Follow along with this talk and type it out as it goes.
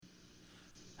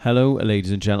Hello,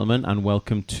 ladies and gentlemen, and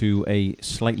welcome to a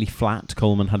slightly flat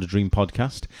Coleman Had a Dream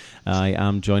podcast. I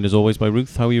am joined, as always, by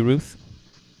Ruth. How are you, Ruth?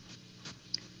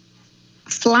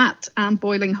 Flat and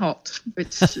boiling hot,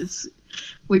 which is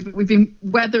we've been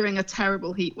weathering a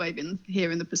terrible heat wave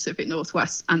here in the Pacific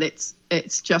Northwest, and it's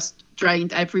just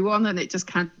drained everyone, and it just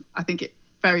can't. I think it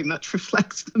very much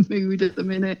reflects the mood at the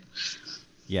minute.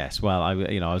 Yes, well, I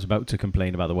was about to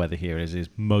complain about the weather here. It is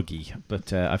muggy,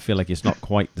 but I feel like it's not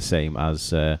quite the same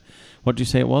as, what did you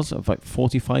say it was? Of like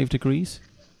 45 degrees?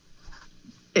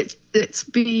 It's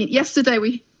been, yesterday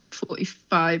we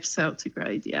 45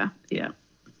 centigrade, yeah.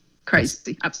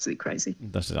 Crazy, absolutely crazy.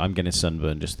 I'm getting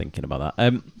sunburned just thinking about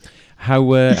that.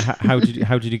 How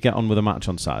did you get on with the match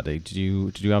on Saturday? Did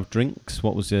you have drinks?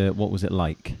 What was it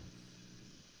like?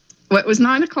 Well, it was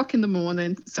 9 o'clock in the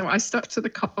morning, so I stuck to the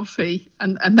coffee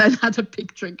and then had a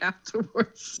big drink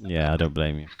afterwards. Yeah, I don't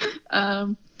blame you.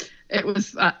 It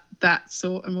was that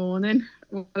sort of morning.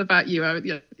 What about you?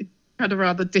 You had a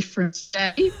rather different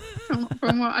day from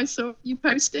what I saw you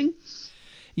posting.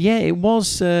 Yeah, it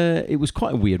was. It was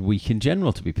quite a weird week in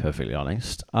general, to be perfectly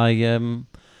honest.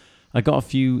 I got a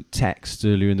few texts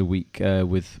earlier in the week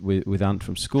with Ant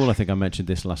from school. I think I mentioned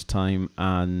this last time,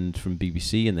 and from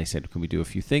BBC, and they said, "Can we do a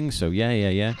few things?" So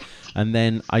yeah. And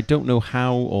then I don't know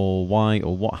how or why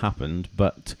or what happened,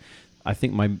 but I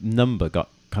think my number got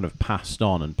kind of passed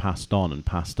on, and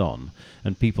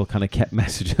people kind of kept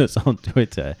messages on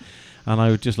Twitter. And I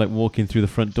was just like walking through the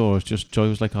front door. Joy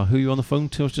was like, "Oh, who are you on the phone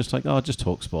to?" I was just like, "Oh, just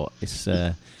talk sport. It's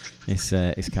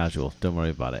casual. Don't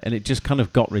worry about it." And it just kind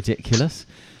of got ridiculous.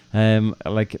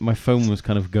 Like my phone was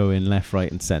kind of going left, right,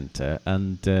 and centre,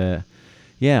 and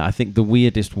I think the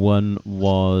weirdest one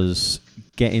was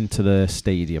getting to the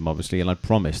stadium, obviously, and I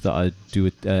promised that I'd do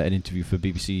an interview for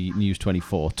BBC News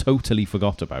 24. Totally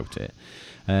forgot about it,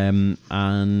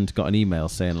 and got an email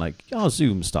saying like, "Oh,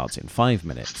 Zoom starts in 5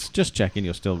 minutes. Just checking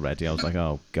you're still ready." I was like,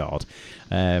 "Oh God,"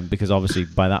 because obviously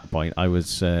by that point I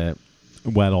was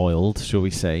well-oiled, shall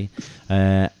we say,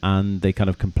 and they kind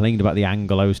of complained about the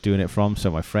angle I was doing it from.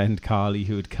 So my friend Carly,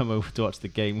 who had come over to watch the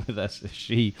game with us,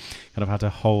 she kind of had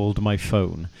to hold my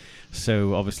phone.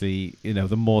 So obviously,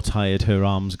 the more tired her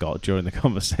arms got during the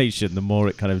conversation, the more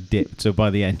it kind of dipped. So by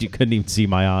the end, you couldn't even see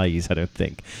my eyes, I don't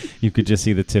think. You could just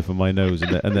see the tip of my nose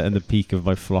and the peak of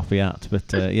my floppy hat. But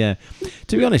to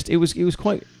be honest, it was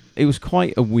quite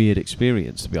a weird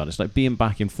experience, to be honest. Like, being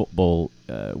back in football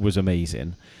was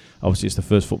amazing. Obviously, it's the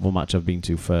first football match I've been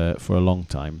to for a long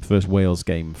time. First Wales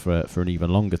game for an even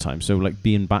longer time. So, like,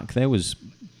 being back there was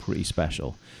pretty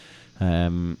special.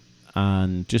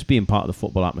 And just being part of the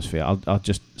football atmosphere. I'll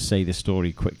just say this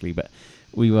story quickly, but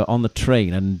we were on the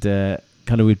train and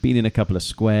we'd been in a couple of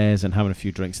squares and having a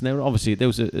few drinks. And there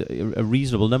was a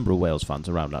reasonable number of Wales fans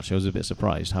around, actually. I was a bit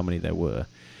surprised how many there were.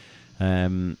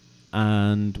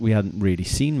 And we hadn't really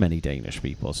seen many Danish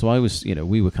people, so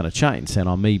we were kind of chatting, saying,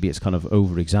 "Oh, maybe it's kind of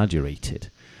over-exaggerated,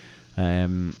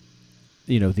 the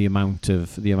amount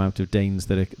of Danes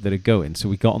that are going." So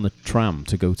we got on the tram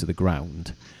to go to the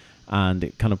ground, and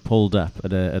it kind of pulled up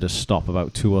at a stop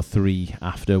about 2 or 3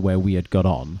 after where we had got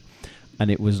on. And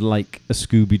it was like a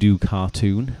Scooby-Doo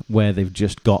cartoon where they've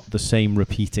just got the same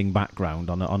repeating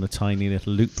background on a tiny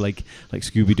little loop, like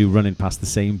Scooby-Doo running past the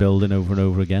same building over and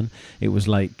over again. It was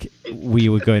like we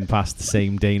were going past the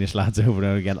same Danish lads over and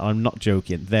over again. I'm not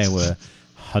joking. There were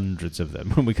hundreds of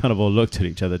them. And we kind of all looked at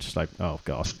each other just like, "Oh,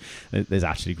 God, there's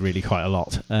actually really quite a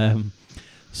lot." They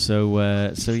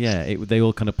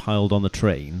all kind of piled on the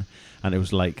train. And it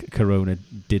was like Corona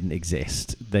didn't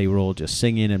exist. They were all just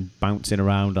singing and bouncing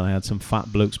around, and I had some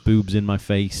fat bloke's boobs in my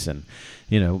face, and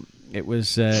it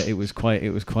was quite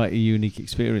a unique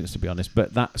experience, to be honest.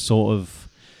 But that sort of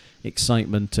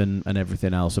excitement and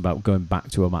everything else about going back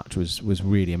to a match was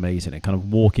really amazing. And kind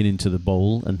of walking into the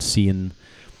bowl and seeing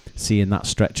that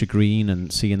stretch of green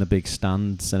and seeing the big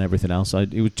stands and everything else.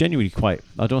 It was genuinely quite.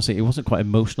 I don't want to say it wasn't quite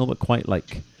emotional, but quite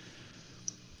like.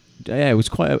 Yeah, it was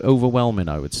quite overwhelming,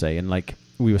 I would say. And like,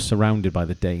 we were surrounded by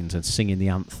the Danes and singing the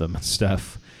anthem and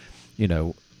stuff.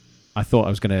 I thought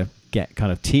I was going to get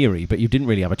kind of teary, but you didn't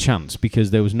really have a chance because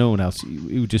there was no one else.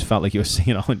 You just felt like you were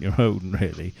singing on your own,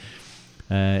 really.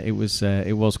 It was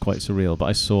quite surreal. But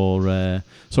I saw a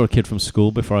kid from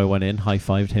school before I went in,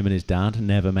 high-fived him and his dad.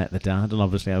 Never met the dad, and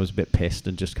obviously I was a bit pissed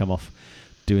and just come off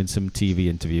doing some TV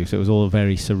interview. So it was all a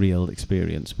very surreal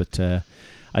experience. But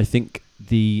I think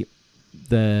the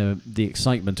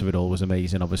excitement of it all was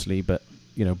amazing, obviously, but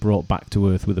brought back to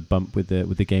earth with a bump with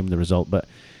the game and the result. But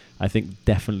I think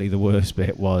definitely the worst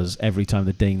bit was every time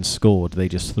the Danes scored, they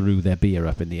just threw their beer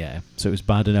up in the air. So it was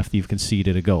bad enough that you've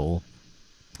conceded a goal.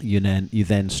 You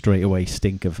then straight away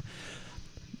stink of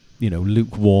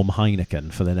lukewarm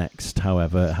Heineken for the next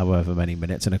however many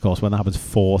minutes. And of course, when that happens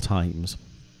 4 times,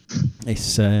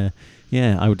 it's I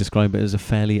would describe it as a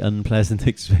fairly unpleasant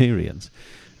experience.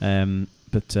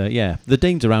 But the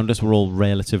Danes around us were all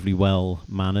relatively well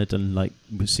mannered and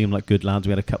seemed like good lads.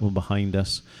 We had a couple behind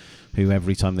us who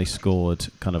every time they scored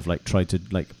kind of tried to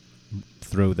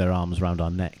throw their arms around our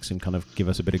necks and kind of give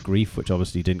us a bit of grief, which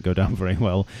obviously didn't go down very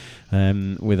well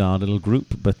with our little group.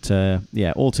 But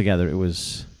altogether it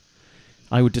was,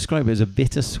 I would describe it as a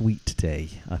bittersweet day.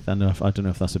 I don't know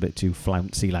if that's a bit too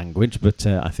flouncy language, but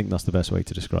I think that's the best way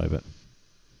to describe it.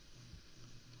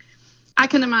 I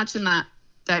can imagine that,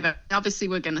 David. Obviously,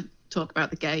 we're going to talk about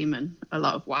the game and a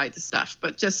lot of wider stuff,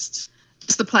 but just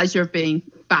the pleasure of being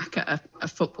back at a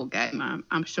football game,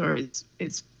 I'm sure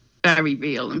it's very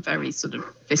real and very sort of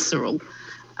visceral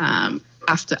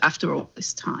after all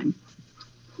this time.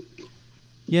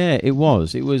 Yeah, it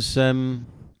was. It was.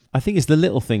 I think it's the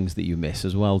little things that you miss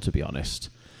as well, to be honest.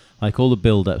 Like, all the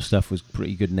build-up stuff was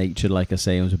pretty good natured, like I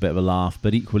say, it was a bit of a laugh,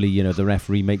 but equally, the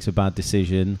referee makes a bad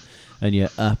decision and you're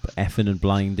up effing and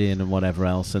blinding and whatever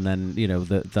else, and then,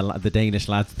 the Danish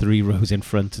lads 3 rows in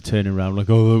front are turning around like,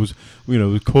 oh, that was,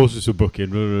 of course it's a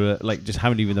booking, like, just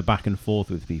having even the back and forth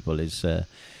with people is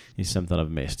something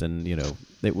I've missed. And,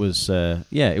 it was,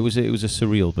 it was a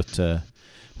surreal but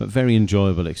very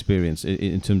enjoyable experience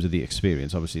in terms of the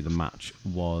experience. Obviously, the match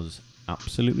was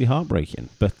absolutely heartbreaking,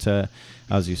 but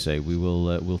as you say,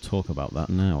 we'll talk about that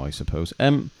now, I suppose.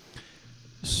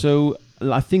 So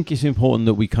I think it's important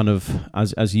that we kind of,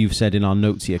 as you've said in our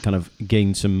notes here, kind of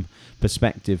gain some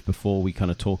perspective before we kind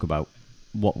of talk about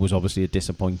what was obviously a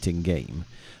disappointing game.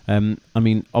 I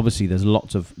mean, obviously there's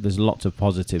lots of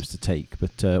positives to take,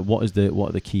 but what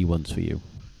are the key ones for you?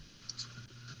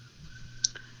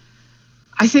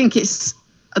 I think it's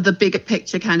the bigger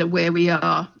picture, kind of where we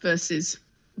are versus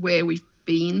where we've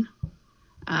been.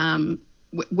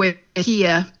 We're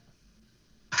here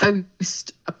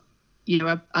post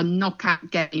a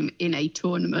knockout game in a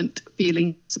tournament,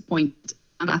 feeling disappointed,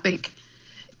 and I think,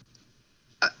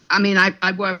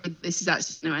 I worry this is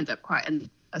actually going to end up quite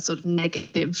a sort of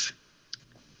negative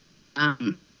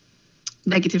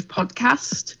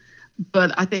podcast,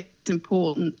 but I think it's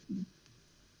important.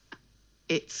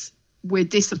 We're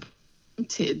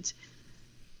disappointed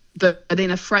that in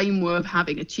a framework of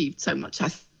having achieved so much. I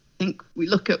think we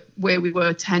look at where we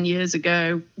were 10 years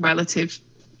ago relative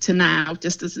to now,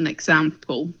 just as an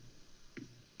example.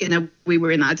 We were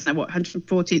in,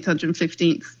 114th,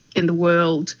 115th in the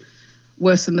world,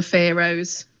 worse than the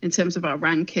Pharaohs in terms of our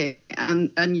ranking.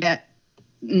 And yet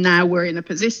now we're in a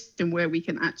position where we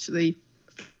can actually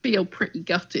feel pretty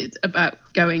gutted about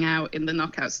going out in the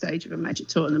knockout stage of a major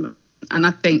tournament. And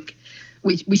I think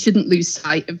we shouldn't lose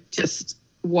sight of just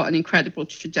what an incredible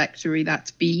trajectory that's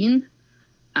been,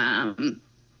 and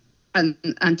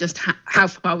just how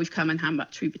far we've come and how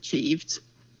much we've achieved.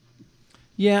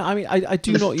 Yeah, I mean, I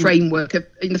do not... In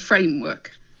the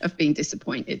framework of being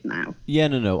disappointed now. Yeah,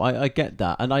 no, I get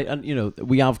that. And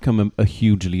we have come a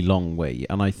hugely long way,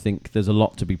 and I think there's a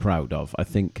lot to be proud of. I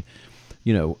think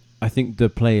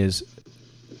the players,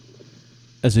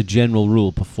 as a general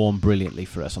rule, perform brilliantly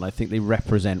for us, and I think they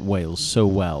represent Wales so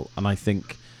well. And I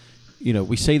think,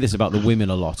 we say this about the women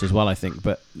a lot as well, I think,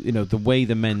 but, the way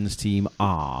the men's team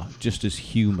are, just as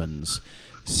humans,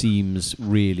 seems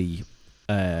really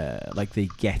like they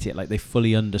get it, like they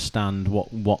fully understand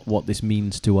what this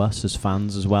means to us as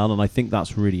fans as well. And I think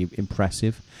that's really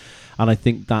impressive. And I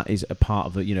think that is a part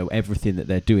of everything that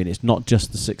they're doing. It's not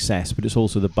just the success, but it's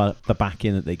also the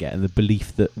backing that they get and the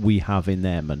belief that we have in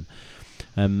them. And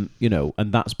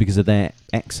and that's because of their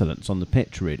excellence on the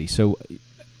pitch, really. So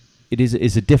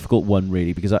it's a difficult one,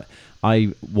 really, because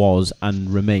I was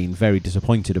and remain very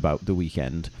disappointed about the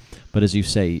weekend. But as you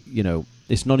say,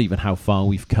 it's not even how far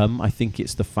we've come. I think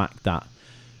it's the fact that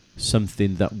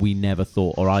something that we never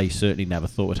thought, or I certainly never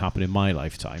thought would happen in my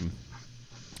lifetime,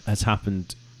 has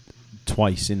happened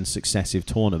twice in successive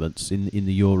tournaments in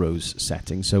the Euros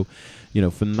setting. So,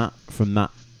 from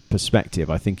that perspective,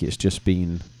 I think it's just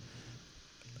been,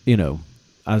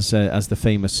 as the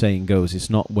famous saying goes, it's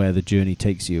not where the journey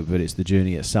takes you, but it's the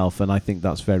journey itself. And I think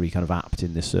that's very kind of apt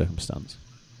in this circumstance.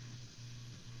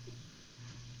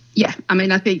 Yeah,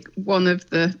 I think one of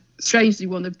the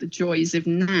joys of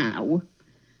now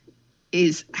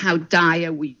is how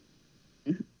dire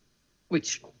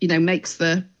which makes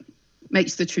the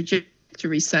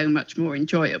trajectory so much more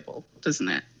enjoyable, doesn't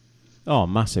it? Oh,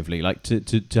 massively! Like to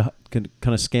kind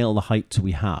of scale the heights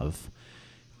we have,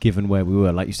 given where we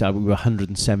were. Like you said, we were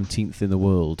 117th in the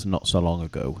world not so long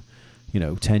ago.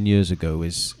 10 years ago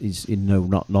is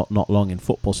not long in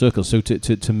football circles. So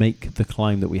to make the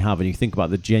climb that we have, and you think about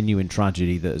the genuine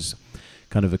tragedy that has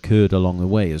kind of occurred along the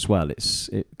way as well,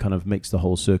 it kind of makes the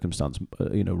whole circumstance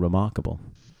remarkable.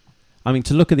 I mean,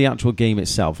 to look at the actual game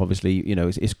itself, obviously,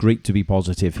 it's great to be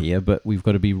positive here, but we've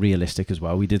got to be realistic as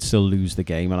well. We did still lose the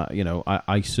game, and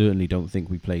I certainly don't think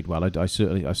we played well. I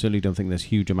certainly don't think there's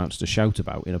huge amounts to shout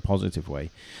about in a positive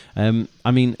way.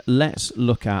 I mean, let's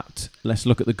look at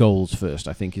the goals first.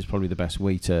 I think is probably the best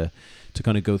way to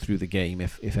kind of go through the game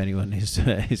if anyone is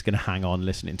going to hang on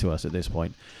listening to us at this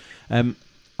point.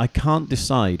 I can't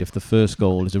decide if the first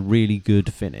goal is a really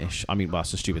good finish. I mean, well,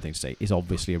 that's a stupid thing to say. It's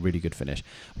obviously a really good finish.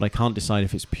 But I can't decide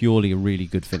if it's purely a really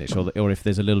good finish or if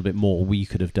there's a little bit more we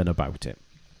could have done about it.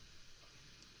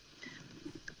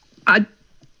 I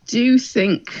do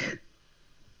think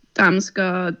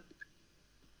Damsgaard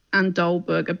and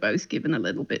Dolberg are both given a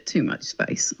little bit too much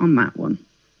space on that one.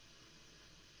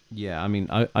 Yeah, I mean,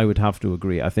 I would have to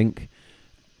agree. I think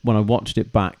when I watched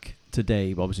it back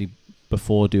today, obviously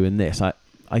before doing this,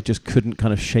 I just couldn't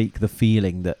kind of shake the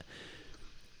feeling that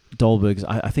Dolberg's...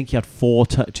 I think he had 4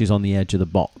 touches on the edge of the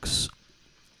box,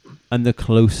 and the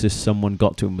closest someone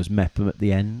got to him was Mepham at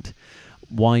the end.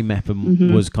 Why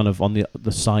Mepham was kind of on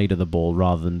the side of the ball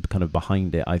rather than kind of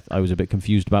behind it, I was a bit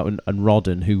confused about. And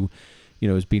Rodden, who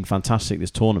has been fantastic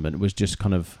this tournament, was just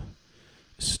kind of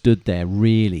stood there,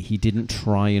 really. He didn't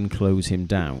try and close him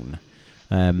down.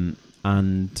 And...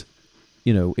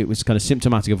 it was kind of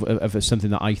symptomatic of something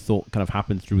that I thought kind of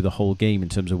happened through the whole game in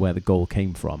terms of where the goal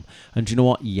came from. And do you know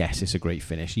what? Yes, it's a great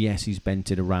finish. Yes, he's bent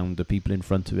it around the people in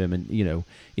front of him, and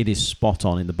it is spot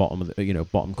on in the bottom of the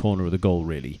bottom corner of the goal,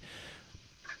 really.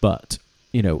 But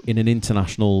in an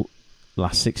international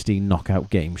last 16 knockout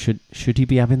game, should he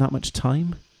be having that much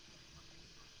time?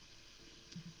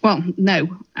 Well,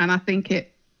 no, and I think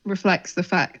it reflects the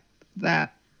fact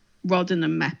that Rodden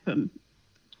and Mepham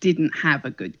didn't have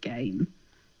a good game.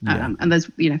 And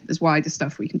there's wider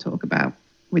stuff we can talk about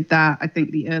with that. I think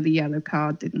the early yellow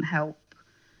card didn't help.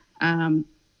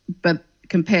 But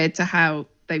compared to how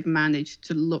they've managed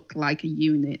to look like a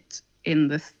unit in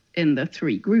the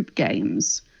 3 group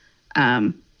games,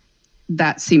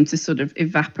 that seemed to sort of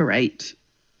evaporate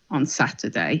on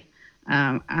Saturday.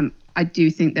 And I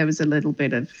do think there was a little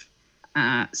bit of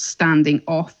standing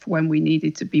off when we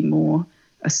needed to be more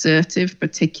assertive,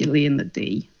 particularly in the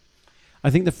D. I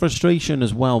think the frustration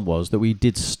as well was that we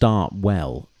did start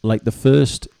well. Like the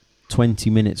first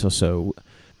 20 minutes or so,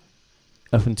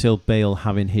 up until Bale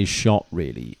having his shot,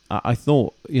 really, I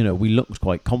thought, we looked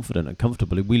quite confident and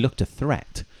comfortable. We looked a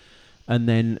threat. And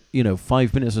then,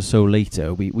 5 minutes or so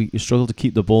later, we struggled to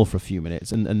keep the ball for a few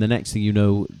minutes. And the next thing you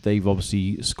know, they've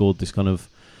obviously scored this kind of,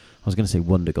 I was going to say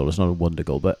wonder goal. It's not a wonder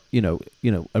goal, but,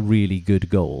 a really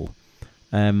good goal.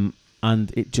 And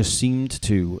it just seemed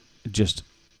to just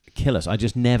kill us. I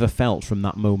just never felt from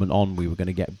that moment on we were going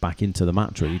to get back into the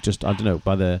match, really. Just, I don't know,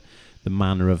 by the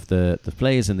manner of the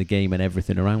players in the game and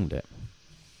everything around it.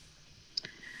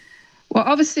 Well,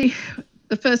 obviously,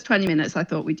 the first 20 minutes I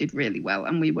thought we did really well,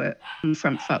 and we were on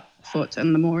front foot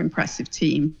and the more impressive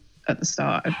team at the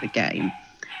start of the game.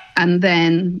 And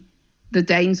then the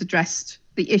Danes addressed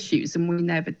the issues, and we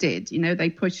never did. They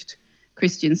pushed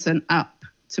Christensen up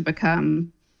to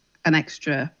become an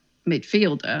extra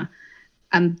midfielder.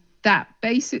 And that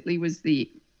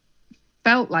basically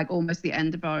felt like almost the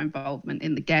end of our involvement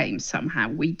in the game somehow.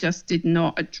 We just did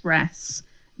not address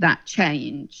that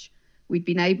change. We'd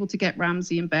been able to get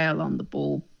Ramsey and Bale on the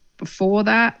ball before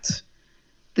that.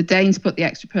 The Danes put the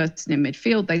extra person in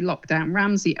midfield. They locked down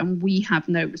Ramsey, and we have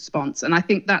no response. And I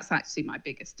think that's actually my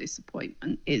biggest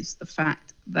disappointment, is the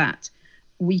fact that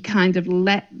we kind of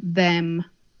let them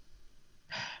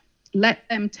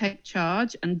take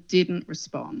charge and didn't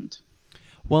respond.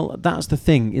 Well, that's the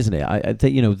thing, isn't it?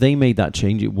 They made that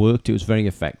change. It worked. It was very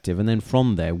effective. And then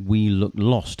from there, we looked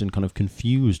lost and kind of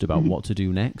confused about what to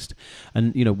do next.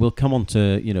 And, we'll come on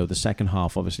to, the second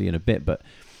half, obviously, in a bit. But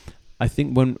I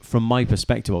think from my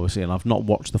perspective, obviously, and I've not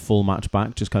watched the full match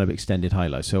back, just kind of extended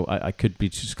highlights. So I could be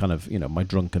just kind of, my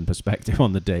drunken perspective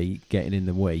on the day getting in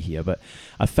the way here. But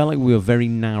I felt like we were very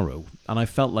narrow. And I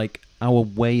felt like our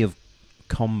way of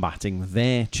combating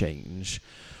their change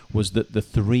was that the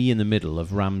 3 in the middle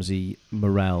of Ramsey,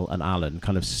 Morel and Allen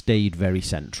kind of stayed very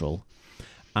central.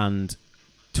 And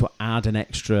to add an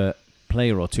extra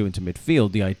player or 2 into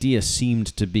midfield, the idea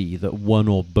seemed to be that one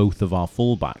or both of our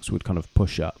fullbacks would kind of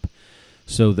push up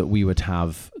so that we would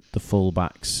have the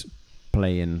fullbacks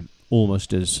playing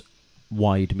almost as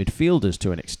wide midfielders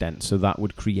to an extent. So that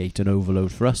would create an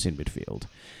overload for us in midfield.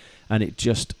 And it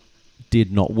just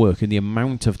did not work. And the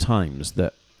amount of times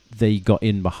that they got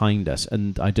in behind us.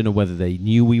 And I don't know whether they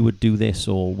knew we would do this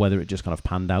or whether it just kind of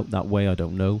panned out that way. I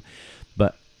don't know.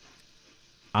 But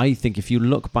I think if you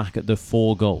look back at the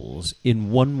 4 goals,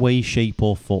 in one way, shape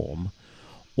or form,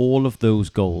 all of those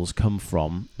goals come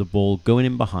from the ball going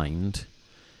in behind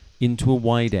into a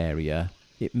wide area,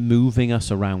 it moving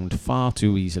us around far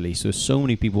too easily. So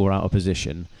many people were out of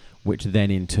position, which then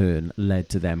in turn led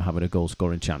to them having a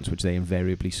goal-scoring chance, which they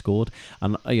invariably scored.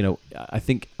 And, I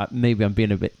think maybe I'm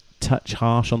being a bit touch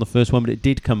harsh on the first one, but it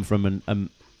did come from an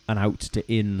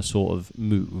out-to-in sort of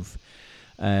move.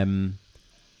 And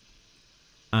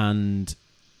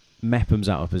Mepham's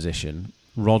out of position.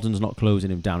 Rodden's not closing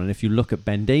him down. And if you look at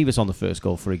Ben Davies on the first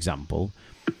goal, for example,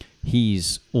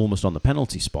 he's almost on the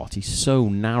penalty spot. He's so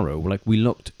narrow. Like, we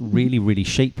looked really, really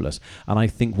shapeless. And I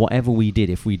think whatever we did,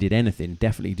 if we did anything,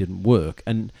 definitely didn't work.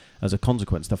 And as a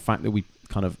consequence, the fact that we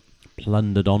kind of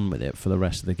plundered on with it for the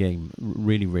rest of the game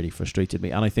really, really frustrated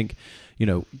me. And I think,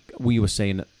 we were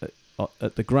saying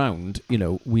at the ground,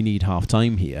 we need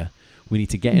half-time here. We need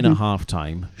to get in at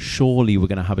half-time. Surely we're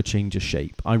going to have a change of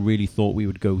shape. I really thought we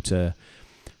would go to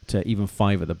even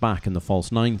 5 at the back and the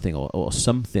false 9 thing or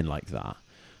something like that.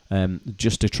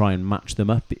 Just to try and match them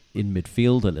up in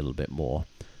midfield a little bit more.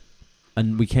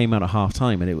 And we came out at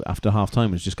half-time, and after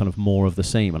half-time it was just kind of more of the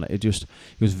same. And it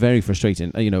was very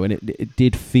frustrating, and it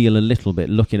did feel a little bit,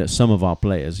 looking at some of our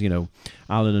players,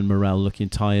 Alan and Morel looking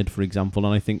tired, for example.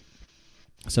 And I think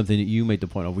something that you made the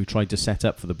point of, we tried to set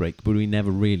up for the break, but we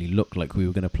never really looked like we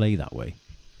were going to play that way.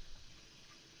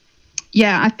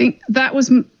 Yeah, I think that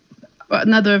was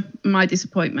another of my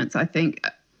disappointments. I think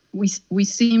we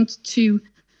seemed to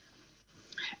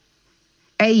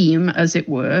aim, as it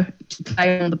were, to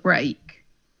play on the break,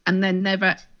 and then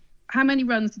never. How many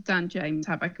runs did Dan James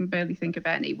have? I can barely think of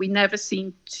any. We never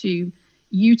seemed to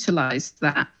utilise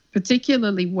that,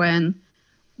 particularly when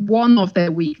one of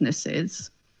their weaknesses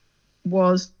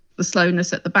was the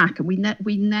slowness at the back, and we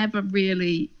never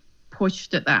really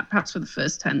pushed at that. Perhaps for the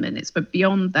first 10 minutes, but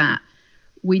beyond that,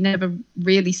 we never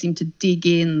really seemed to dig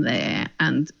in there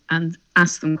and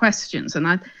ask them questions.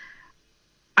 And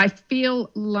I feel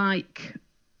like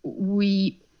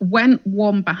we went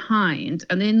one behind,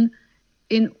 and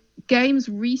in games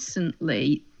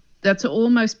recently, that's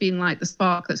almost been like the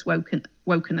spark that's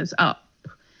woken us up,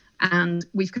 and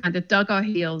we've kind of dug our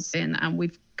heels in, and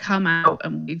we've come out,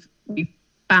 and we've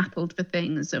battled for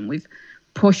things, and we've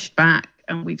pushed back,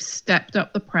 and we've stepped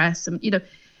up the press, and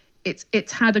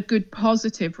it's had a good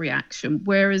positive reaction.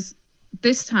 Whereas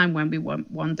this time when we went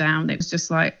one down, it was just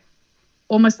like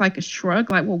almost like a shrug,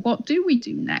 like, well, what do we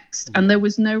do next? And there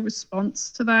was no response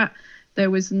to that. There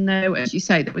was no, as you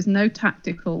say, there was no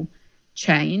tactical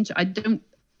change. I don't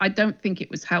think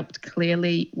it was helped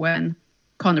clearly when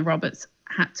Connor Roberts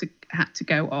had to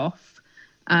go off.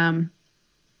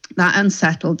 That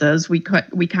unsettled us. We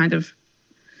kind of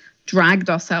dragged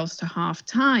ourselves to half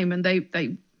time, and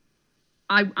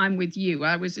I'm with you.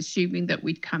 I was assuming that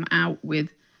we'd come out with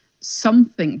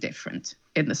something different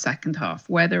in the second half,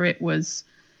 whether it was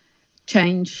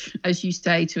change, as you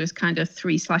say, to us kind of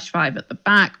 3/5 at the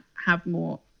back, have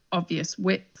more obvious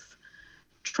width,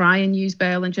 try and use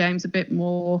Bale and James a bit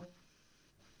more,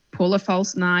 pull a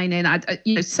false 9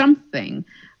 in, something.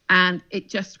 And it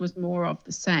just was more of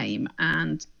the same.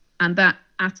 And that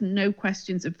asked no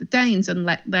questions of the Danes and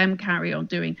let them carry on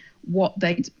doing what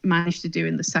they'd managed to do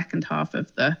in the second half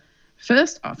of the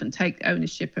first half and take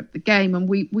ownership of the game. And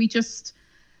we just,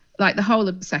 like the whole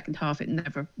of the second half, it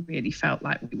never really felt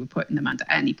like we were putting them under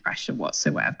any pressure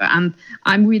whatsoever. And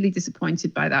I'm really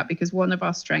disappointed by that, because one of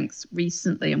our strengths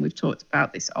recently, and we've talked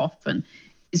about this often,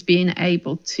 is being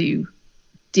able to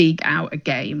dig out a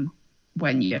game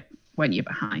when you're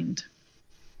behind.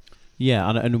 Yeah,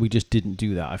 and we just didn't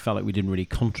do that. I felt like we didn't really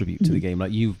contribute to the game.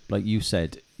 Like you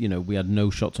said, we had no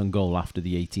shots on goal after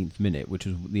the 18th minute, which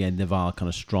was the end of our kind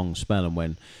of strong spell. And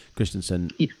when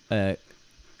Christensen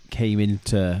came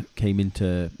into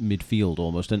midfield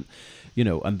almost, and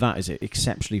and that is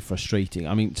exceptionally frustrating.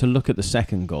 I mean, to look at the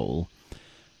second goal,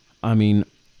 I mean,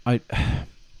 I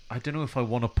don't know if I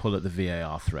want to pull at the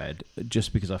VAR thread,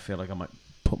 just because I feel like I might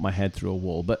put my head through a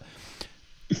wall, but.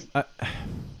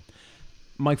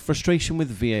 My frustration with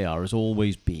VAR has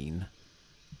always been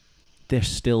there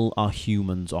still are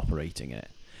humans operating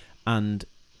it. And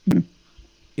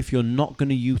if you're not going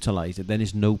to utilise it, then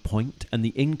there's no point. And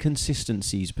the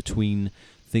inconsistencies between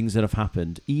things that have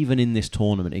happened, even in this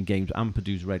tournament, in games,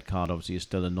 Ampadu's red card obviously is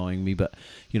still annoying me, but,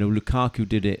 Lukaku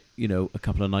did it, a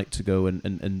couple of nights ago and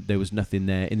there was nothing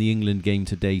there. In the England game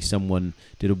today, someone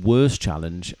did a worse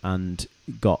challenge and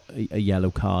got a yellow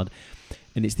card.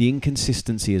 And it's the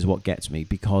inconsistency is what gets me,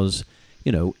 because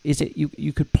is it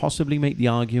you could possibly make the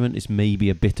argument it's maybe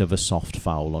a bit of a soft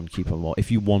foul on keeper Moore.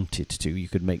 If you wanted to, you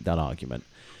could make that argument.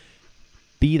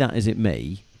 Be that as it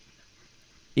may,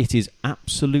 it is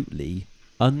absolutely,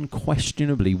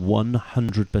 unquestionably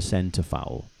 100% a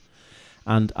foul.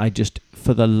 And I just,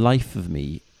 for the life of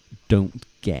me, don't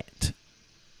get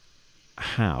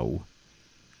how.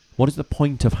 What is the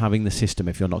point of having the system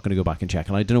if you're not going to go back and check?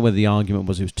 And I don't know whether the argument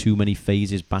was it was too many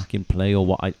phases back in play or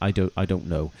what. I don't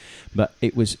know, but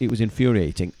it was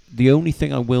infuriating. The only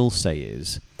thing I will say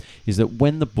is that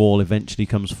when the ball eventually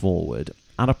comes forward,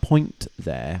 at a point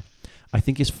there, I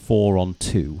think it's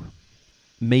 4-on-2,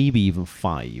 maybe even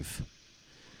 5.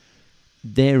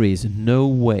 There is no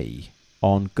way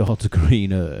on God's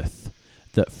green earth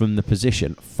that from the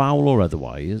position, foul or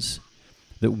otherwise,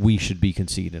 that we should be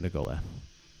conceding a goal there.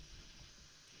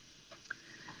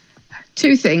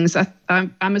 Two things.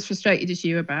 I'm as frustrated as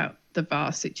you about the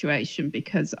VAR situation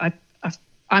because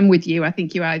I'm with you. I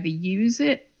think you either use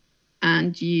it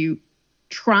and you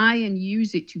try and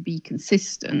use it to be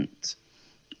consistent,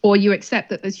 or you accept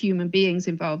that there's human beings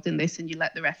involved in this and you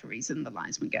let the referees and the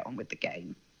linesmen get on with the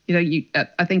game.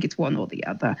 I think it's one or the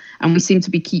other. And we seem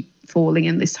to keep falling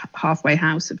in this halfway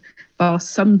house of VAR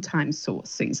sometimes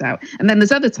sorts things out. And then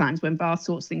there's other times when VAR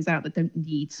sorts things out that don't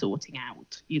need sorting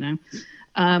out,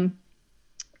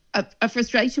 A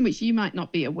frustration which you might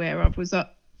not be aware of was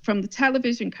from the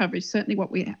television coverage, certainly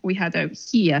what we had out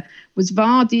here, was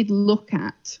VAR did look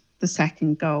at the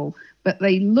second goal, but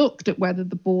they looked at whether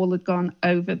the ball had gone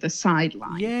over the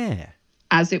sideline. Yeah.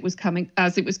 As it was coming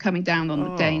down on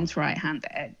the Danes' right-hand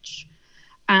edge.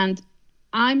 And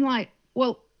I'm like,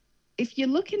 well, if you're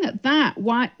looking at that,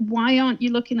 why aren't you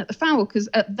looking at the foul? Because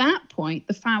at that point,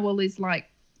 the foul is like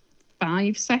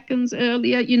 5 seconds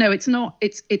earlier.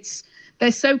 It's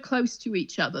they're so close to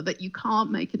each other that you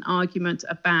can't make an argument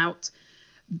about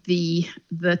the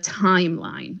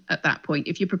timeline at that point.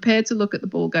 If you're prepared to look at the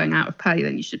ball going out of play,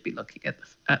 then you should be looking at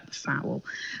the foul.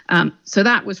 So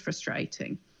that was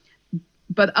frustrating.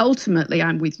 But ultimately,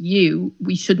 I'm with you.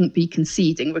 We shouldn't be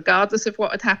conceding, regardless of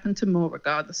what had happened to Moore,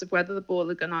 regardless of whether the ball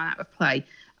had gone out of play.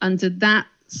 Under that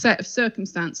set of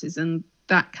circumstances and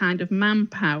that kind of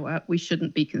manpower, we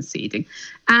shouldn't be conceding.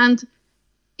 And,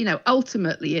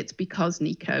 ultimately, it's because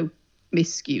Nico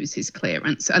miscues his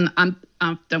clearance. And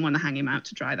I don't want to hang him out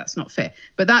to dry. That's not fair.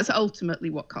 But that's ultimately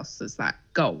what cost us that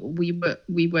goal. We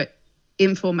were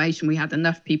in formation. We had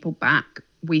enough people back.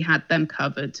 We had them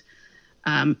covered.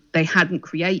 They hadn't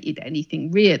created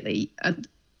anything really, and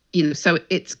so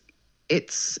it's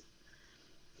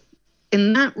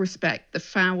in that respect the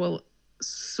foul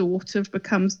sort of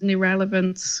becomes an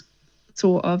irrelevance,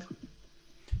 sort of.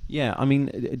 Yeah, I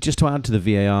mean, just to add to the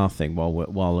VAR thing while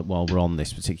we're on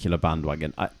this particular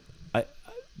bandwagon,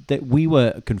 that we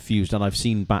were confused, and I've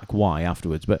seen back why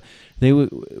afterwards, but they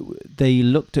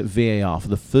looked at VAR for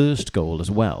the first goal as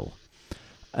well,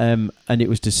 and it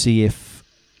was to see if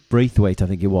Braithwaite, I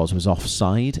think it was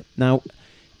offside. Now,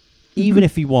 even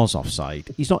if he was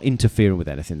offside, he's not interfering with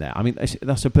anything there. I mean,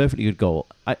 that's a perfectly good goal.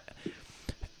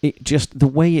 It just, the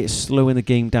way it's slowing the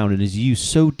game down and is used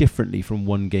so differently from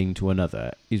one game to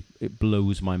another, it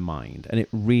blows my mind, and it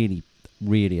really,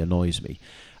 really annoys me.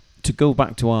 To go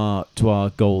back to our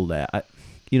goal there,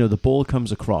 the ball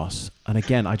comes across, and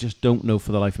again, I just don't know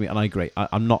for the life of me. And I agree,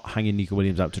 I'm not hanging Nico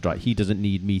Williams out to dry. He doesn't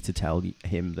need me to tell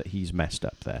him that he's messed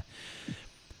up there.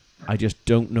 I just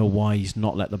don't know why he's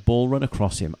not let the ball run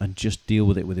across him and just deal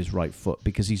with it with his right foot,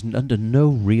 because he's under no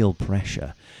real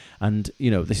pressure. And,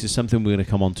 this is something we're going to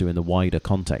come on to in the wider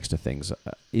context of things,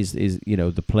 is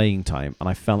the playing time. And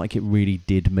I felt like it really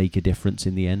did make a difference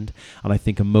in the end. And I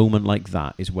think a moment like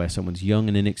that is where someone's young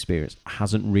and inexperienced,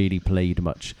 hasn't really played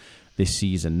much this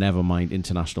season, never mind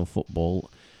international football,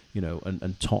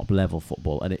 and top-level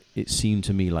football. And it seemed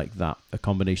to me like that, a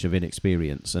combination of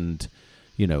inexperience and,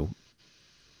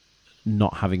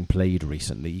 not having played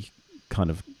recently,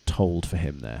 kind of told for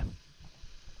him there.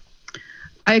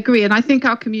 I agree, and I think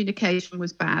our communication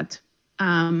was bad.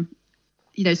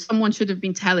 Someone should have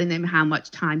been telling him how much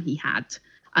time he had,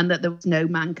 and that there was no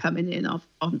man coming in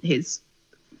on his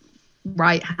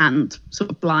right hand sort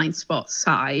of blind spot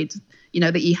side.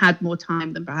 That he had more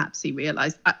time than perhaps he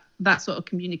realised. That sort of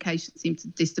communication seemed to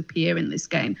disappear in this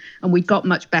game, and we got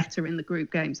much better in the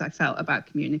group games, I felt, about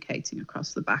communicating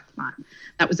across the back line.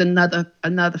 That was another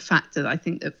factor that I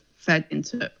think that fed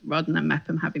into Rodden and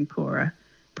Mepham having poorer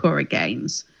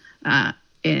games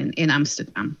in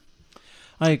Amsterdam.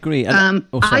 I agree.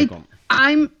 We'll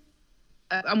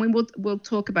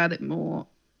talk about it more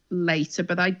later,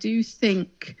 but I do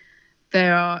think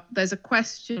there's a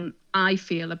question I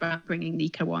feel about bringing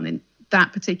Nico on in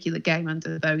that particular game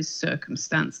under those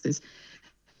circumstances.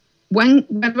 When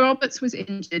Roberts was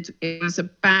injured, it was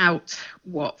about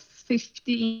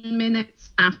 15 minutes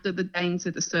after the Danes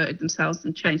had asserted themselves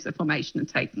and changed their formation and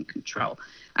taken control.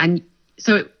 And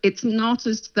so it's not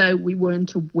as though we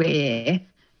weren't aware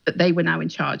that they were now in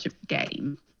charge of the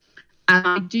game. And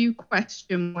I do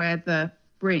question whether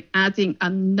adding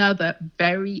another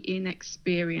very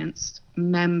inexperienced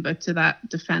member to that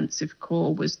defensive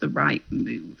core was the right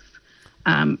move.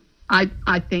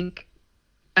 I think,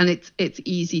 and it's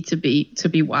easy to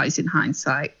be wise in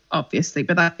hindsight, obviously,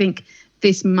 but I think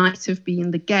this might have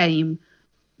been the game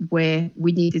where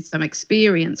we needed some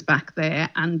experience back there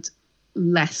and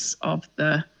less of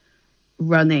the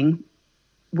running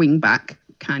wing back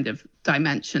kind of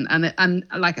dimension. And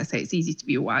like I say, it's easy to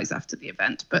be wise after the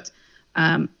event, but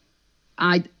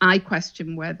I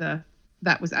question whether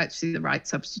that was actually the right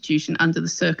substitution under the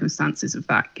circumstances of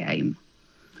that game.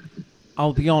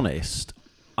 I'll be honest,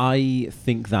 I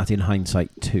think that in hindsight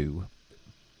too.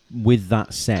 With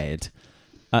that said,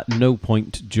 at no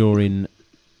point during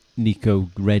Nico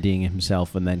readying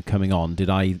himself and then coming on did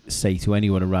I say to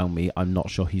anyone around me, I'm not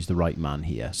sure he's the right man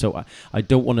here. So I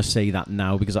don't want to say that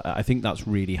now, because I think that's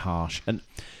really harsh. And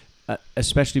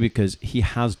especially because he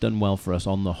has done well for us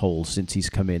on the whole since he's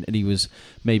come in. And he was,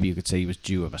 maybe you could say he was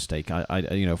due a mistake.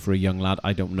 I for a young lad,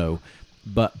 I don't know.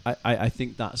 But I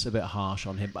think that's a bit harsh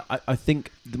on him. But I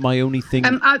think my only thing...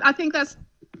 I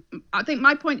think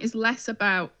my point is less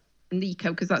about Nico,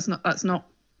 because that's not...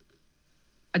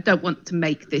 I don't want to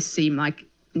make this seem like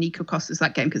Nico cost us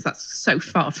that game, because that's so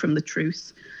far from the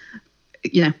truth.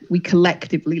 We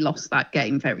collectively lost that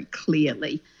game very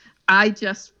clearly. I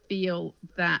just feel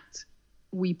that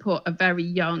we put a very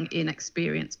young,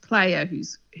 inexperienced player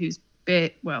who's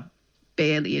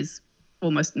barely is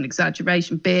almost an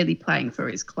exaggeration, barely playing for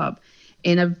his club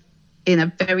in a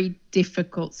very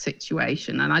difficult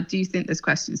situation. And I do think there's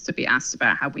questions to be asked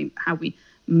about how we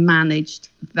managed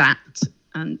that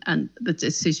and the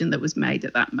decision that was made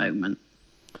at that moment.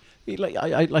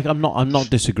 I'm not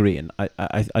disagreeing.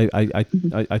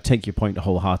 I take your point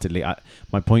wholeheartedly.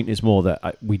 My point is more that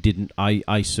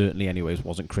I certainly anyways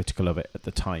wasn't critical of it at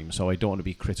the time, so I don't want to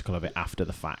be critical of it after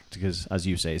the fact, because as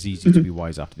you say, it's easy to be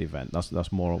wise after the event.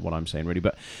 That's more what I'm saying really.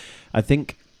 But I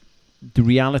think the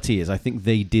reality is, I think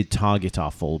they did target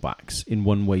our fullbacks in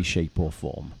one way, shape or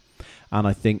form, and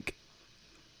I think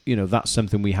that's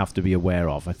something we have to be aware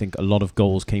of. I think a lot of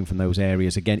goals came from those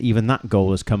areas. Again, even that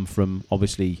goal has come from,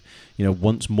 obviously,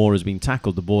 once Moore has been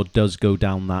tackled, the ball does go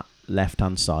down that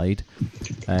left-hand side.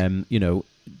 Ben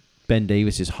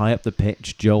Davies is high up the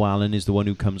pitch. Joe Allen is the one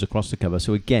who comes across the cover.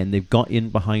 So again, they've got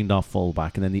in behind our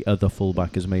fullback, and then the other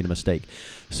fullback has made a mistake.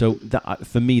 So that,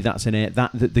 for me, that's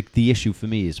the issue for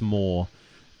me is more,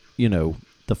 the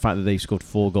fact that they've scored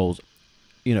 4 goals.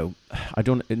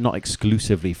 Not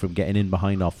exclusively from getting in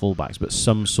behind our fullbacks, but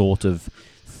some sort of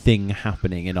thing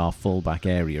happening in our fullback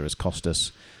area has cost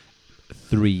us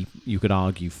 3, you could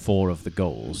argue 4 of the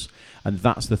goals. And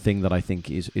that's the thing that I think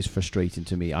is frustrating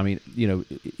to me. I mean,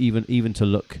 even to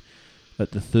look at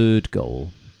the 3rd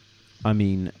goal, I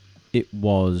mean, it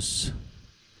was...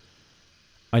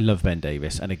 I love Ben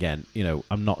Davies, and again,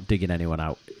 I'm not digging anyone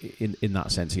out in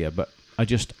that sense here, but I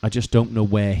just don't know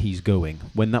where he's going.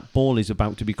 When that ball is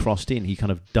about to be crossed in, he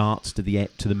kind of darts to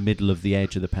the middle of the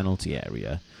edge of the penalty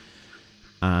area,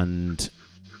 and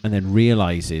then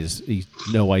realises he's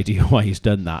no idea why he's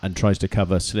done that, and tries to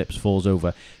cover, slips, falls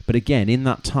over. But again, in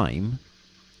that time,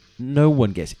 no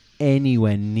one gets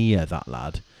anywhere near that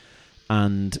lad,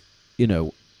 and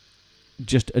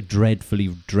just a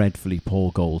dreadfully, dreadfully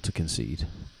poor goal to concede.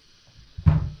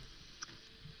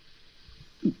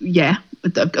 Yeah,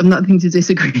 I'm nothing to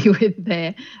disagree with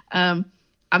there. I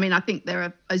mean, I think there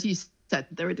are, as you said,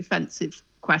 there are defensive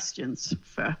questions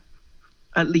for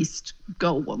at least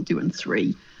goal 1, 2, and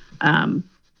 3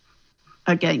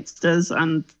 against us,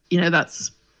 and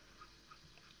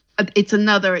it's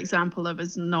another example of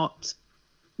us not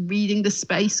reading the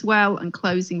space well and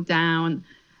closing down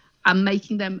and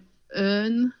making them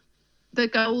earn the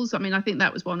goals. I mean, I think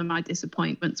that was one of my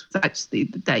disappointments, was actually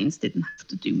the Danes didn't have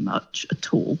to do much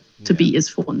at all to beat us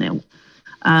 4-0.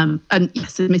 And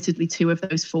yes, admittedly, 2 of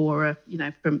those 4 are,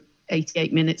 from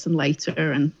 88 minutes and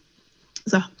later, and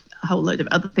there's a whole load of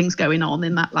other things going on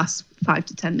in that last 5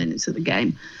 to 10 minutes of the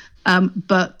game.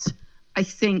 But I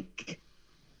think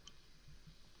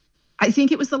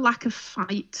it was the lack of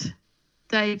fight,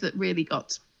 Dave, that really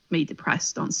got me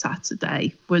depressed on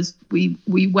Saturday. Was we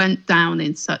went down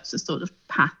in such a sort of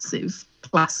passive,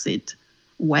 placid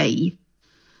way,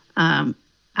 and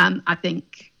I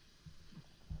think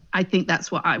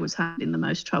that's what I was having the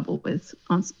most trouble with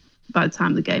by the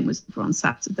time the game was over on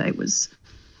Saturday was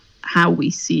how we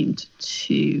seemed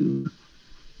to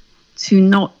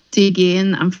not dig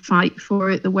in and fight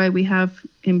for it the way we have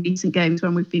in recent games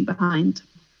when we've been behind.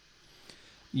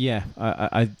 Yeah,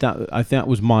 I think that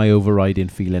was my overriding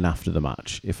feeling after the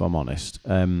match, if I'm honest.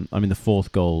 I mean, the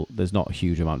fourth goal, there's not a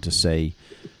huge amount to say.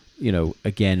 You know,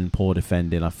 again, poor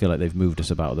defending. I feel like they've moved us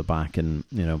about at the back, and,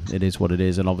 you know, it is what it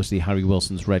is. And obviously, Harry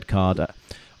Wilson's red card,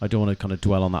 I don't want to kind of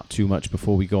dwell on that too much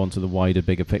before we go on to the wider,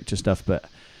 bigger picture stuff, but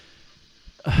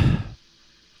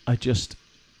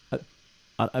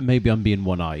maybe I'm being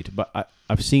one-eyed, but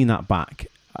I've seen that back,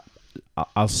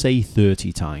 I'll say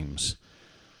 30 times.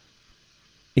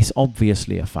 It's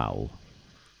obviously a foul.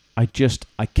 I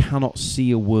cannot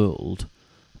see a world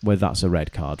where that's a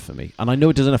red card for me. And I know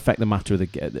it doesn't affect the matter of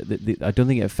the I don't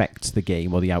think it affects the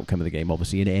game or the outcome of the game,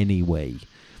 obviously, in any way.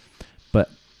 But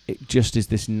it just is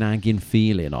this nagging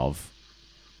feeling of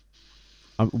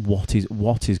what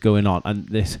is going on. And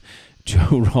this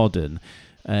Joe Rodden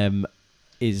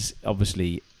is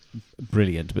obviously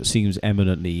brilliant, but seems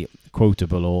eminently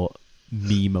quotable or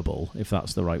memeable, if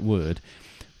that's the right word,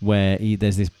 where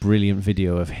there's this brilliant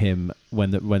video of him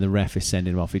when the ref is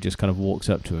sending him off. He just kind of walks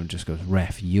up to him and just goes,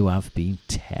 "Ref, you have been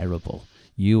terrible.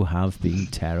 You have been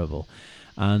terrible,"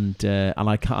 and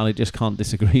I just can't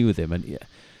disagree with him. And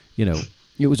you know,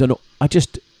 it was I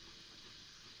just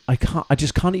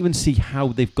can't even see how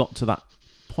they've got to that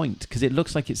point, because it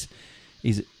looks like it's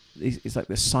like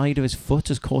the side of his foot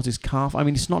has caught his calf. I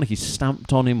mean, it's not like he's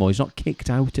stamped on him or he's not kicked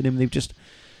out at him. They've just,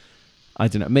 I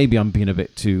don't know, maybe I'm being a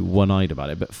bit too one-eyed about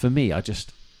it, but for me, I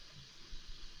just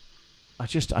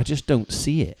don't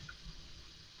see it.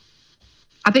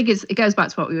 I think it goes back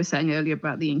to what we were saying earlier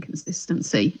about the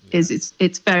inconsistency.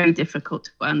 It's very difficult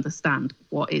to understand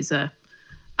what is a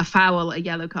foul, a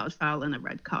yellow card foul, and a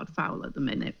red card foul at the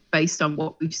minute, based on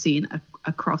what we've seen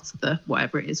across the,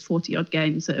 whatever it is, 40-odd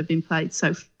games that have been played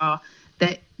so far.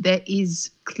 There is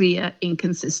clear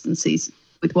inconsistencies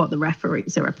with what the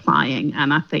referees are applying,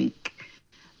 and I think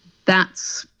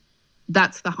that's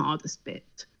the hardest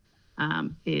bit,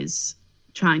 is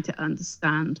trying to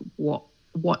understand what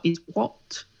is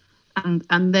what,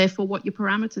 and therefore what your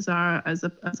parameters are as a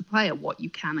player, what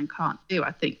you can and can't do.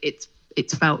 I think it's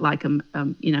felt like a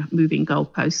moving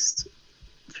goalposts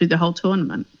through the whole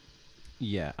tournament.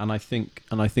 Yeah, and I think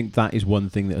that is one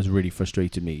thing that has really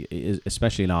frustrated me,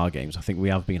 especially in our games. I think we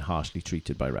have been harshly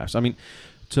treated by refs. I mean,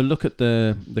 to look at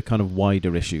the kind of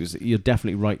wider issues, you're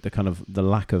definitely right. The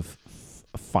lack of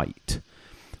fight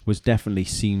was definitely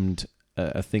seemed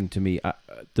a thing to me.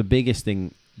 The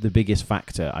biggest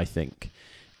factor, I think,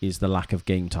 is the lack of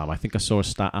game time. I think I saw a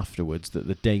stat afterwards that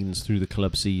the Danes through the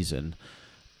club season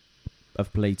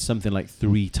have played something like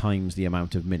 3 times the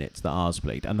amount of minutes that ours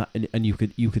played, and you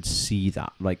could see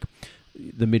that. Like,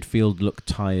 the midfield looked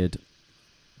tired.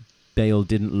 Bale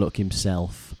didn't look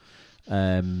himself.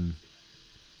 The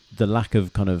lack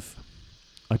of kind of,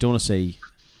 I don't want to say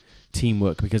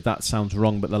teamwork because that sounds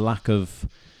wrong, but the lack of,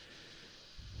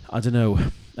 I don't know,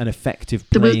 an effective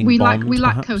playing bond. We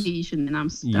lack cohesion in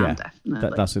Amsterdam, definitely.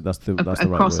 That's the right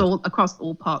word. Across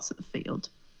all parts of the field.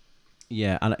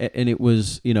 Yeah, and it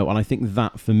was, and I think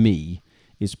that for me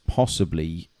is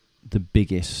possibly the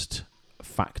biggest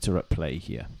factor at play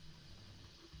here.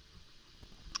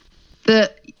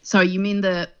 Sorry, you mean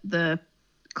the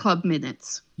club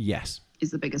minutes? Yes,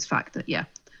 is the biggest factor. Yeah,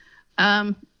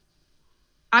 I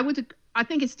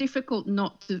think it's difficult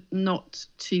not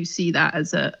to see that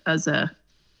as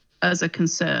a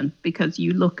concern, because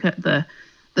you look at the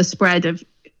spread of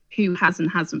who has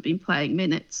and hasn't been playing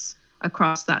minutes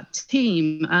across that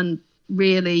team, and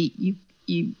really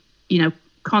you know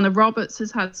Connor Roberts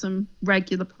has had some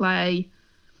regular play,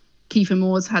 Kiefer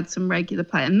Moore's had some regular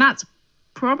play, and that's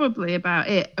probably about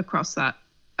it across that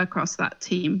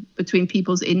team, between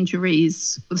people's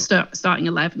injuries, the starting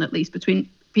 11 at least, between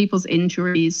people's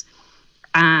injuries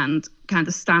and kind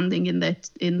of standing in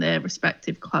their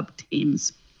respective club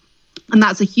teams. And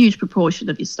that's a huge proportion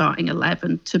of your starting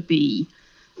 11 to be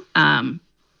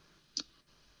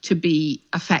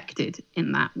affected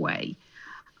in that way.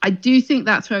 I do think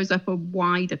that throws up a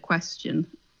wider question,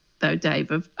 though,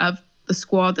 Dave, of the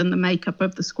squad and the makeup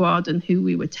of the squad and who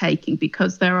we were taking,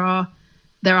 because there are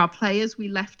players we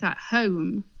left at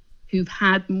home who've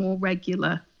had more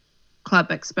regular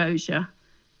club exposure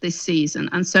this season.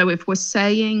 And so if we're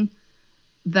saying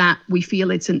that we feel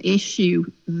it's an issue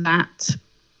that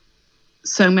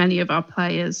so many of our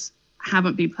players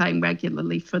haven't been playing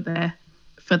regularly for their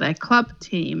club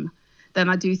team, then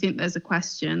I do think there's a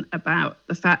question about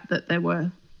the fact that there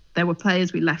were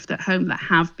players we left at home that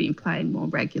have been playing more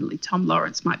regularly. Tom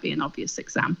Lawrence might be an obvious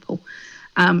example.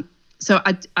 So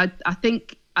I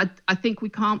think we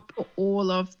can't put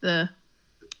all of the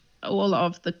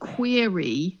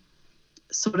query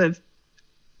sort of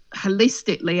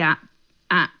holistically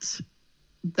at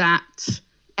that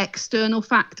external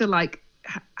factor. Like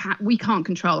we can't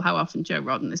control how often Joe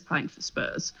Rodon is playing for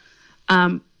Spurs,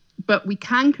 but we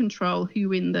can control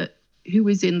who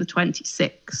is in the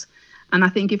 26. And I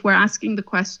think if we're asking the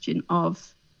question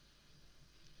of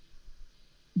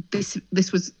this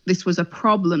was a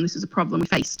problem we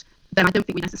faced, then I don't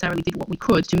think we necessarily did what we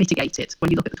could to mitigate it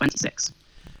when you look at the 26.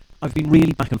 I've been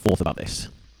really back and forth about this.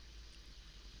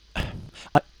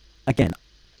 I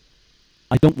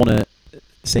don't want to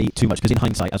say too much, because in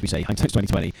hindsight, as we say, hindsight's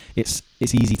 2020, it's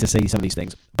easy to say some of these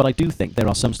things. But I do think there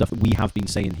are some stuff that we have been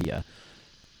saying here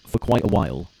for quite a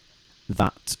while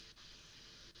that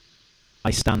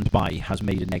I stand by has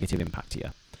made a negative impact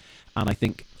here. And I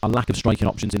think a lack of striking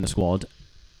options in the squad,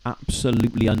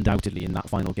 absolutely undoubtedly in that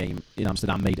final game in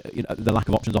Amsterdam, made the lack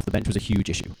of options off the bench was a huge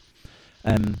issue.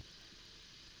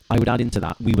 I would add into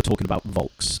that, we were talking about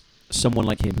Volks. Someone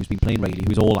like him who's been playing regularly,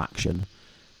 who's all action,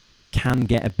 can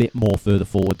get a bit more further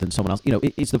forward than someone else.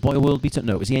 Is the boy a world beater?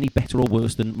 No. Is he any better or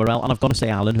worse than Morel? And I've got to say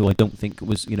Allen, who I don't think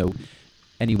was,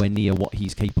 anywhere near what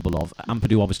he's capable of.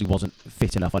 Ampadu obviously wasn't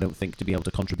fit enough, I don't think, to be able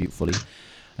to contribute fully.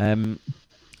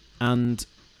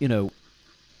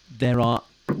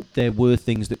 There were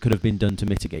things that could have been done to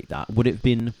mitigate that. Would it have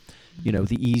been,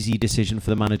 the easy decision for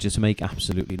the manager to make?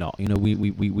 Absolutely not.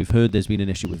 We've heard there's been an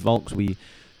issue with Volks. We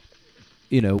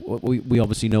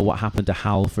obviously know what happened to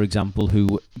Hal, for example,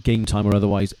 who, game time or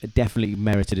otherwise, definitely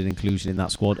merited an inclusion in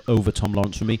that squad over Tom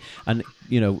Lawrence for me. And,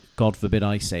 God forbid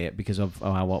I say it because of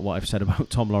what I've said about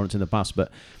Tom Lawrence in the past,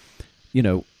 but,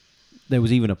 there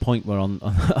was even a point where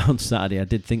on Saturday I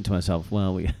did think to myself,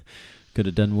 well, we could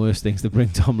have done worse things to bring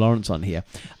Tom Lawrence on here.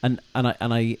 And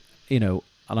I'm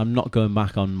not going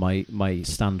back on my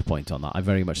standpoint on that. I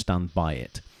very much stand by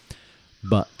it.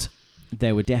 But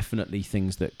there were definitely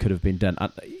things that could have been done.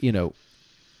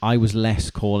 I was less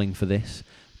calling for this,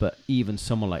 but even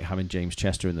someone like having James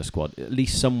Chester in the squad, at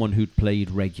least someone who'd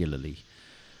played regularly,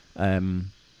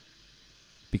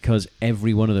 because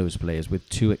every one of those players, with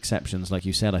two exceptions, like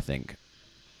you said, I think,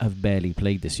 have barely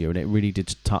played this year, and it really did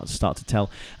start to tell.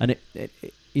 And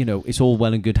it's all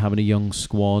well and good having a young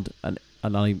squad, and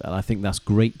I think that's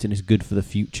great and it's good for the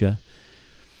future.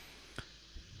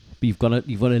 But you've got to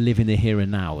live in the here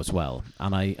and now as well.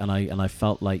 And I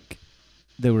felt like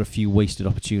there were a few wasted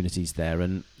opportunities there.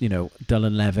 And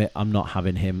Dylan Levitt, I'm not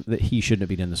having him. That he shouldn't have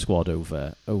been in the squad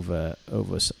over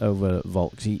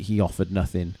Volks. He offered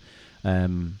nothing.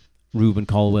 Ruben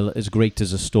Colwill, as great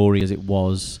as a story as it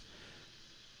was,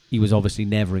 he was obviously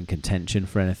never in contention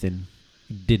for anything.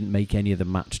 He didn't make any of the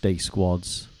match day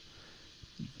squads.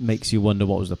 Makes you wonder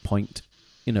what was the point.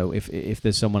 If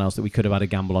there's someone else that we could have had a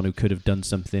gamble on who could have done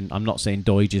something. I'm not saying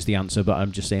Doige is the answer, but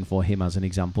I'm just saying for him as an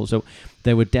example. So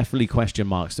there were definitely question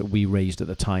marks that we raised at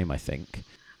the time, I think.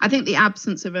 I think the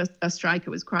absence of a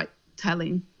striker was quite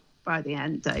telling by the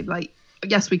end, Dave. Like,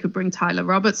 yes, we could bring Tyler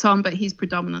Roberts on, but he's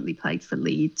predominantly played for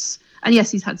Leeds. And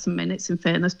yes, he's had some minutes, in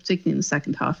fairness, particularly in the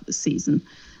second half of the season.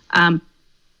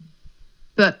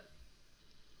 But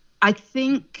I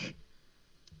think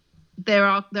there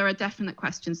are definite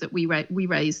questions that we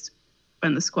raised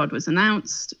when the squad was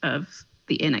announced of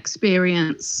the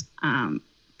inexperience.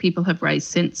 People have raised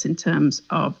since in terms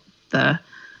of the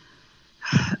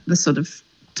sort of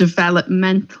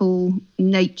developmental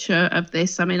nature of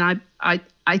this. I mean,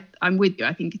 I'm with you.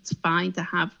 I think it's fine to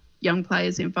have young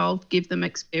players involved, give them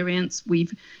experience.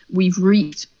 We've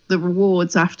reaped the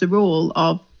rewards, after all,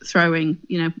 of throwing,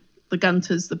 the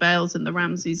Gunters, the Bales and the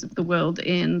Ramseys of the world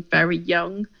in very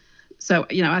young. So,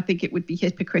 I think it would be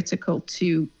hypocritical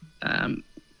to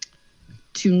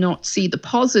not see the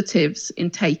positives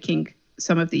in taking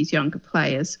some of these younger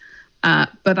players.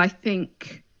 But I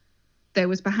think there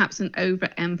was perhaps an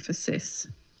overemphasis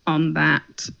on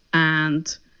that.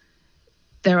 And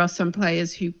there are some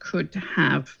players who could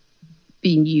have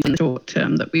been used in the short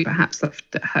term that we perhaps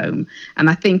left at home. And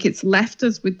I think it's left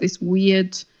us with this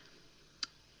weird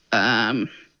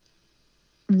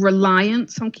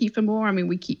reliance on Kiefer Moore. I mean,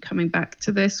 we keep coming back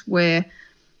to this where,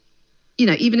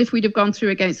 even if we'd have gone through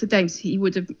against the Danes, he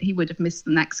would have missed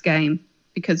the next game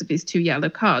because of his 2 yellow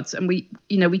cards. And we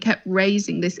kept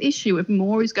raising this issue of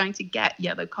Moore is going to get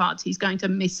yellow cards. He's going to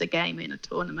miss a game in a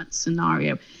tournament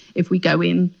scenario if we go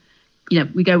in,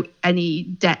 we go any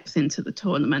depth into the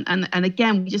tournament. And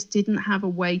again, we just didn't have a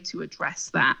way to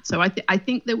address that. So I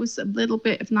think there was a little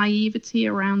bit of naivety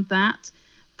around that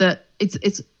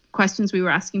it's questions we were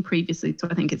asking previously. So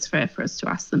I think it's fair for us to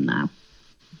ask them now.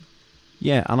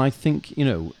 Yeah, and I think,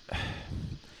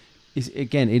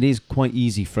 again, it is quite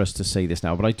easy for us to say this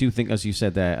now, but I do think, as you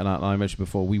said there, and I mentioned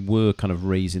before, we were kind of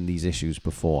raising these issues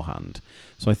beforehand.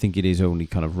 So I think it is only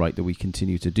kind of right that we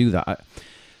continue to do that.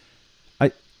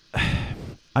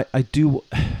 I do.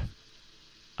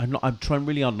 I'm trying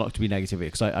really hard not to be negative here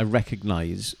because I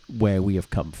recognise where we have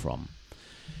come from.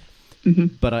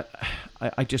 Mm-hmm. But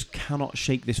I just cannot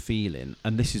shake this feeling,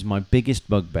 and this is my biggest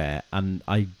bugbear, and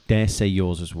I dare say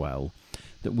yours as well,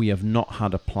 that we have not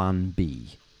had a plan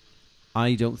B.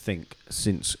 I don't think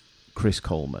since Chris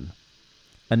Coleman,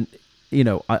 and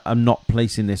I'm not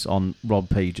placing this on Rob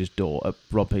Page's door,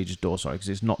 because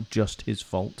it's not just his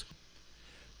fault.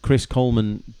 Chris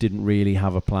Coleman didn't really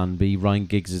have a plan B. Ryan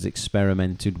Giggs has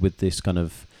experimented with this kind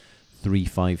of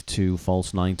 3-5-2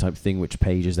 false nine type thing, which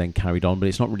Page has then carried on, but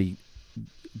it's not really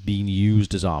been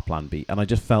used as our plan B. And I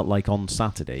just felt like on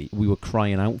Saturday we were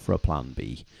crying out for a plan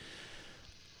B,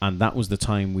 and that was the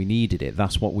time we needed it.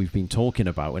 That's what we've been talking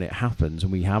about, and it happens,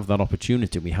 and we have that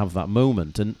opportunity, we have that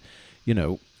moment. And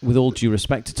with all due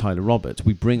respect to Tyler Roberts,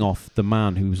 we bring off the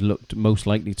man who's looked most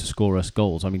likely to score us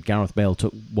goals. I mean, Gareth Bale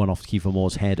took one off Kiefer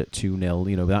Moore's head at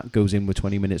 2-0. That goes in with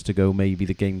 20 minutes to go. Maybe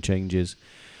the game changes.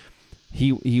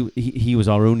 He was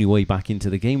our only way back into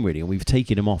the game, really, and we've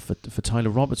taken him off for Tyler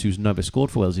Roberts, who's never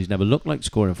scored for Wales. He's never looked like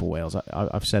scoring for Wales.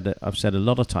 I've said a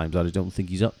lot of times that I don't think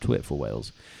he's up to it for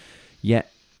Wales.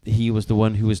 Yet he was the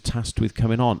one who was tasked with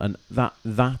coming on, and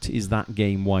that is that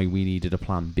game why we needed a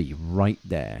plan B right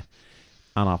there.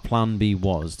 And our plan B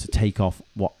was to take off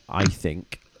what I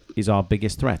think is our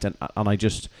biggest threat. And I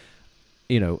just,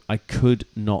 I could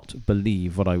not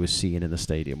believe what I was seeing in the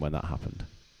stadium when that happened.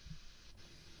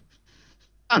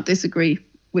 I can't disagree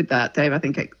with that, Dave. I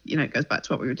think it goes back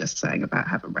to what we were just saying about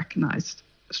having recognised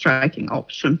a striking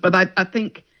option. But I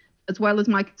think, as well as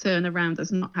my concern around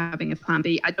us not having a plan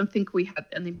B, I don't think we had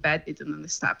an embedded and an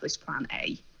established plan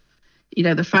A.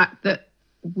 The fact that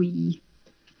we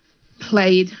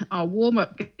played our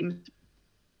warm-up games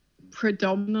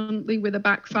predominantly with a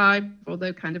back five,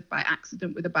 although kind of by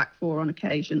accident with a back four on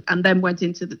occasion, and then went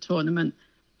into the tournament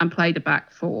and played a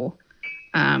back four,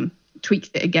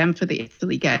 tweaked it again for the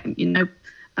Italy game.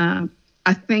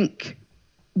 I think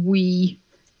we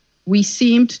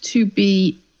seemed to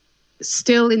be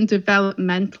still in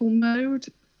developmental mode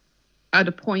at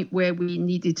a point where we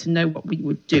needed to know what we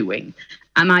were doing.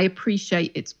 And I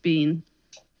appreciate it's been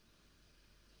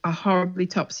a horribly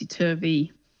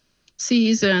topsy-turvy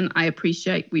season. I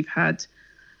appreciate we've had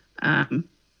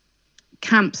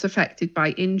camps affected by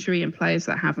injury and players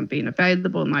that haven't been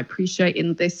available. And I appreciate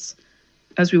in this,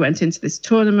 as we went into this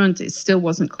tournament, it still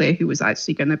wasn't clear who was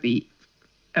actually going to be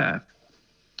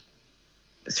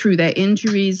through their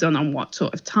injuries and on what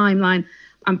sort of timeline.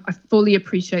 I fully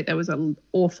appreciate there was an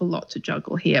awful lot to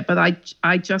juggle here, but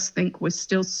I just think we're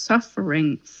still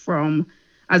suffering from,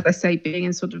 as I say, being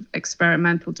in sort of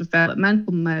experimental,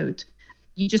 developmental mode.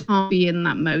 You just can't be in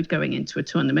that mode going into a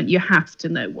tournament. You have to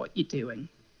know what you're doing.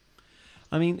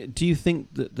 I mean, do you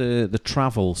think that the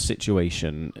travel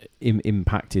situation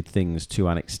impacted things to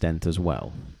an extent as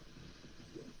well?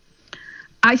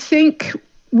 I think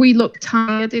we looked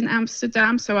tired in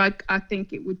Amsterdam, so I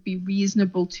think it would be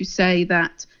reasonable to say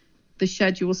that the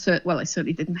schedule, it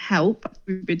certainly didn't help.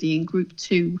 Everybody in Group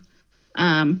 2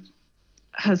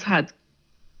 has had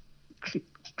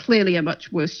clearly a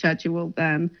much worse schedule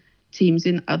than teams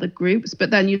in other groups.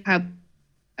 But then you have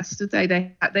yesterday,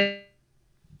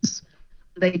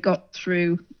 they got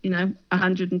through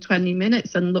 120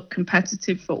 minutes and looked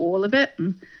competitive for all of it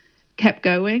and kept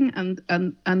going,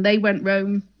 and they went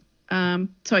Rome.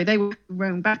 They were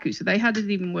Rome Baku, so they had it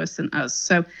even worse than us.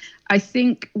 So I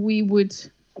think naive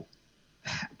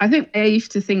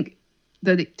to think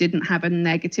that it didn't have a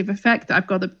negative effect. I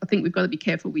think we've got to be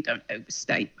careful we don't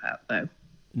overstate that, though.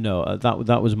 No,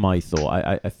 that was my thought.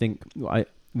 I think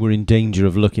we're in danger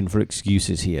of looking for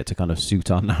excuses here to kind of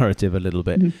suit our narrative a little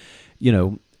bit.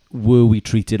 Mm-hmm. Were we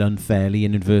treated unfairly,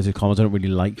 in inverted commas? I don't really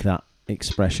like that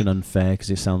expression, unfair, because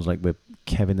it sounds like we're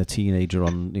Kevin the Teenager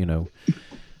on,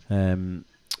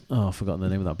 I've forgotten the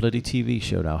name of that bloody TV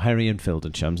show now. Harry and Field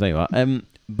and Chums, there you are.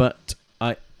 But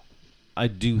I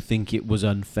do think it was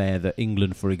unfair that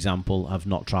England, for example, have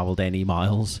not travelled any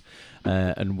miles,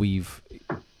 and we've,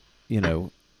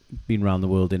 been around the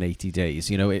world in 80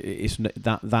 days. It's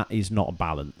that is not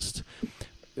balanced.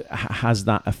 Has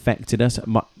that affected us?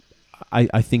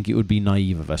 I think it would be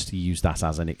naive of us to use that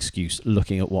as an excuse,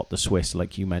 looking at what the Swiss,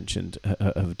 like you mentioned,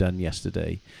 have done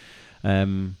yesterday.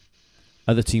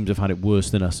 Other teams have had it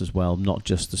worse than us as well, not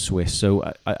just the Swiss.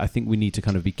 So I think we need to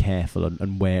kind of be careful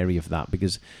and wary of that,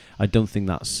 because I don't think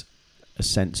that's a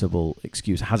sensible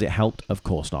excuse. Has it helped? Of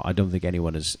course not. I don't think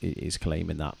anyone is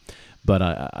claiming that. But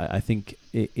I think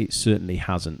it certainly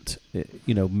hasn't,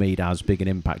 made as big an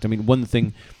impact. I mean, one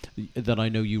thing that I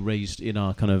know you raised in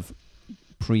our kind of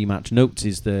pre-match notes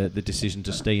is the decision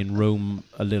to stay in Rome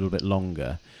a little bit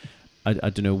longer. I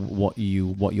don't know what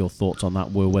your thoughts on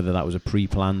that were, whether that was a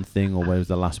pre-planned thing or whether it was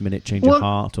the last minute change of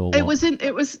heart or it what.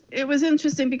 It was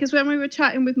interesting because when we were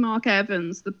chatting with Mark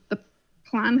Evans, the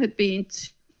plan had been to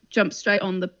jump straight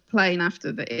on the plane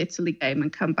after the Italy game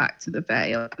and come back to the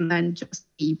Vale and then just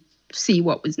see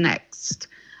what was next.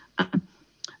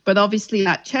 But obviously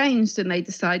that changed, and they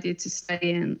decided to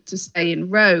stay in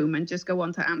Rome and just go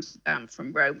on to Amsterdam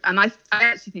from Rome. And I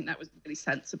actually think that was a really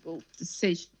sensible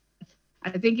decision. I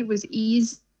think it was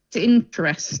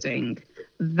interesting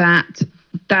that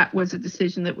was a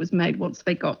decision that was made once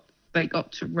they got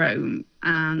to Rome.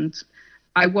 And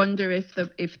I wonder if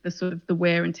the sort of the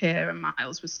wear and tear and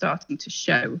miles was starting to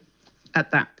show at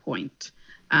that point.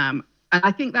 And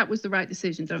I think that was the right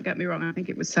decision. Don't get me wrong. I think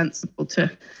it was sensible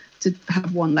to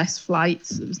have one less flight.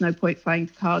 There was no point flying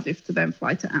to Cardiff to then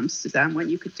fly to Amsterdam when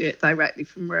you could do it directly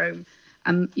from Rome.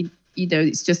 And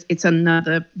it's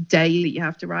another day that you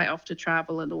have to write off to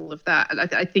travel and all of that. And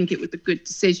I think it was a good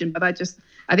decision, but I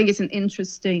think it's an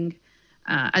interesting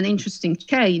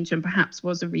change, and perhaps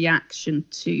was a reaction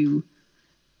to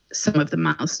some of the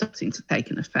miles starting to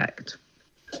take an effect.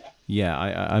 Yeah,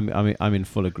 I'm in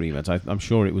full agreement. I'm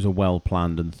sure it was a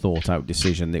well-planned and thought-out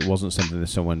decision. It wasn't something that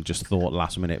someone just thought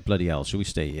last minute, bloody hell, should we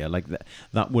stay here? Like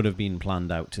that would have been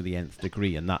planned out to the nth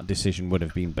degree, and that decision would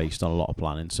have been based on a lot of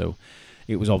planning. So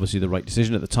it was obviously the right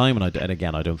decision at the time, and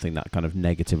again, I don't think that kind of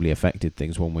negatively affected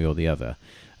things one way or the other.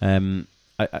 One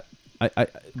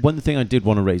thing I did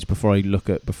want to raise before we look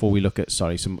at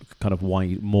some kind of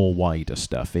wider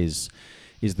stuff is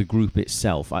the group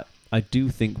itself. I do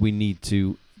think we need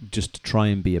to just try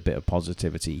and be a bit of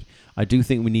positivity. I do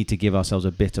think we need to give ourselves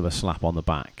a bit of a slap on the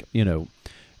back.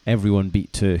 Everyone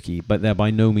beat Turkey, but they're by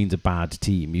no means a bad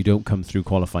team. You don't come through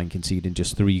qualifying conceding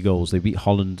just 3 goals. They beat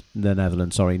the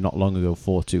Netherlands, not long ago,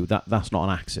 4-2. That's not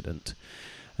an accident.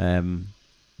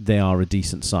 They are a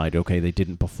decent side. Okay, they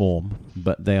didn't perform,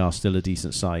 but they are still a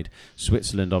decent side.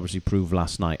 Switzerland obviously proved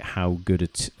last night how good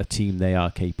a team they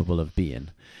are capable of being.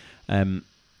 And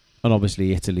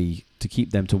obviously Italy, to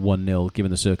keep them to 1-0, given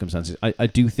the circumstances, I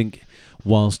do think,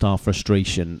 whilst our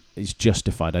frustration is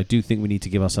justified, I do think we need to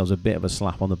give ourselves a bit of a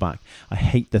slap on the back. I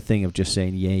hate the thing of just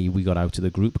saying, yay, we got out of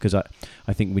the group, because I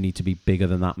think we need to be bigger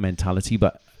than that mentality.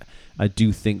 But I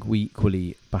do think we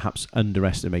equally perhaps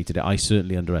underestimated it. I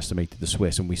certainly underestimated the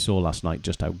Swiss, and we saw last night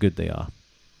just how good they are.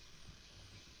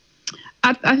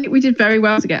 I think we did very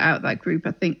well to get out of that group.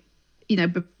 I think,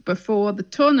 before the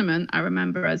tournament, I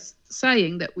remember us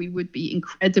saying that we would be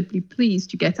incredibly pleased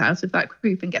to get out of that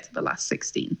group and get to the last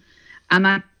 16. And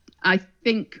I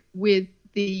think with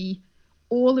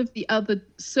all of the other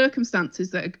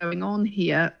circumstances that are going on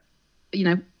here,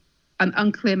 an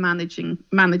unclear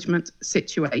management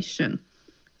situation,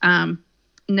 no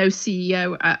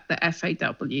CEO at the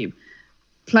FAW,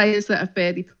 players that have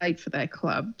barely played for their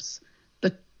clubs,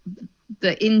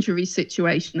 the injury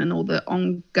situation and all the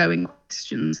ongoing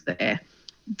questions there,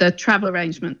 the travel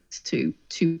arrangements to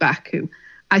Baku.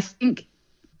 I think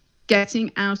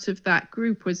getting out of that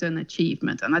group was an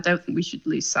achievement, and I don't think we should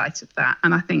lose sight of that.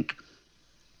 And I think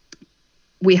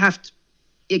we have to,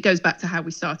 it goes back to how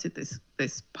we started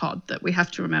this pod, that we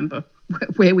have to remember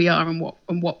where we are and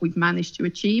what we've managed to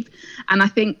achieve. And I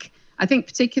think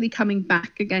particularly coming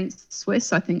back against the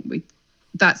Swiss, I think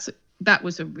that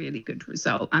was a really good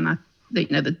result. And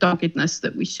the doggedness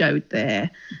that we showed there,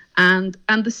 and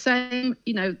the same,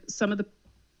 some of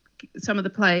the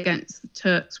play against the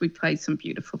Turks, we played some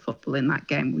beautiful football in that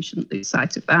game. We shouldn't lose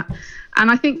sight of that.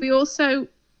 And I think we also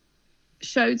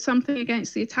showed something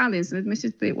against the Italians, and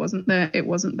admittedly it wasn't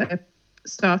their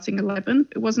starting 11.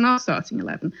 It wasn't our starting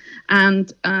 11.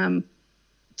 And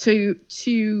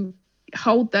to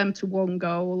hold them to 1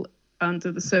 goal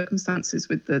under the circumstances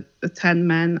with the 10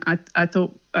 men, I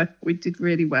thought we did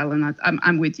really well. And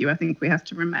I'm with you. I think we have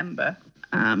to remember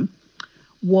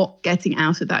what getting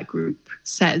out of that group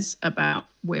says about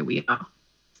where we are.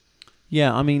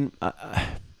 Yeah, I mean,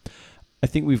 I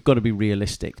think we've got to be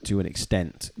realistic to an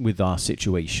extent with our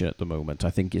situation at the moment. I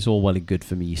think it's all well and good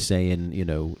for me saying,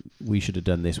 we should have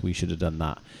done this, we should have done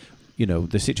that.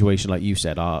 The situation, like you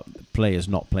said, our players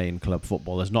not playing club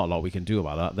football, there's not a lot we can do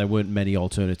about that. There weren't many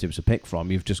alternatives to pick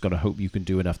from. You've just got to hope you can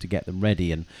do enough to get them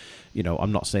ready. And,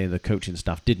 I'm not saying the coaching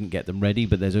staff didn't get them ready,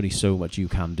 but there's only so much you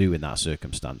can do in that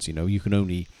circumstance. You can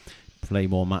only play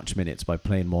more match minutes by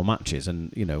playing more matches.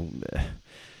 And,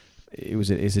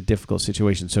 it's a difficult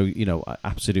situation. So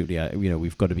absolutely,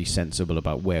 we've got to be sensible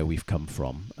about where we've come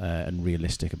from and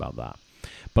realistic about that.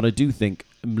 But I do think,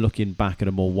 looking back at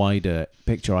a more wider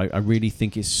picture, I really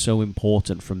think it's so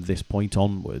important from this point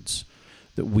onwards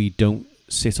that we don't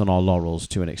sit on our laurels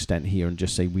to an extent here and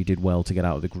just say we did well to get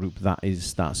out of the group.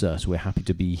 That's us. We're happy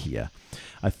to be here.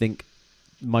 I think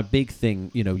my big thing,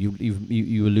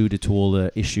 you alluded to all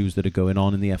the issues that are going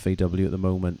on in the FAW at the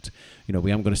moment.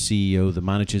 We haven't got a CEO. The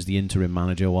manager's the interim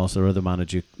manager, whilst our other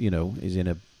manager, is in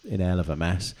a hell of a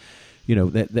mess.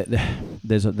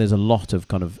 There's a lot of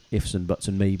kind of ifs and buts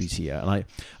and maybes here,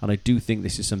 and I do think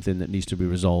this is something that needs to be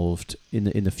resolved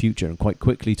in the future and quite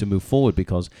quickly to move forward.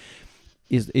 Because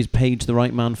is Page the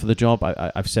right man for the job?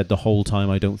 I've said the whole time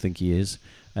I don't think he is.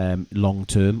 Long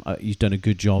term, he's done a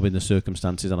good job in the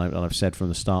circumstances, and I've said from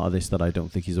the start of this that I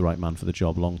don't think he's the right man for the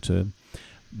job long term.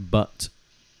 But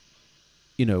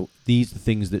these are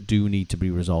things that do need to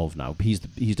be resolved now. He's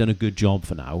done a good job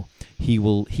for now. He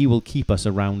will keep us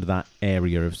around that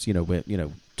area of we're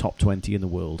top 20 in the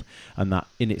world, and that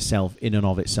in and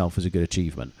of itself is a good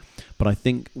achievement. But I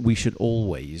think we should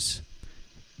always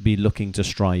be looking to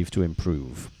strive to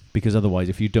improve, because otherwise,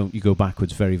 if you don't, you go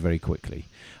backwards very, very quickly.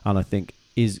 And I think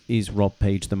is Rob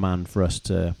Page the man for us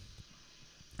to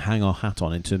hang our hat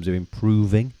on in terms of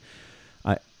improving?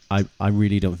 I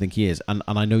really don't think he is. And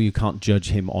I know you can't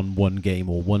judge him on one game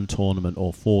or one tournament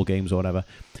or 4 games or whatever.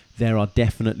 There are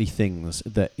definitely things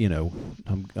that,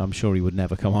 I'm sure he would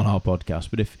never come on our podcast,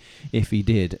 but if he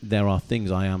did, there are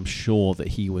things I am sure that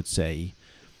he would say,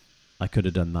 I could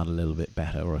have done that a little bit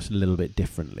better or a little bit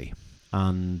differently.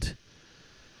 And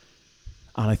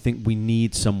I think we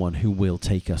need someone who will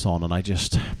take us on. And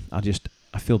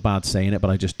I feel bad saying it, but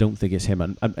I just don't think it's him.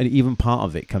 And even part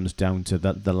of it comes down to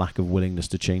the lack of willingness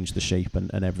to change the shape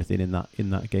and everything in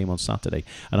that game on Saturday.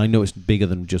 And I know it's bigger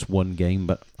than just one game,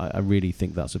 but I really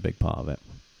think that's a big part of it.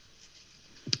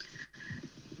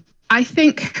 I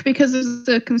think because of the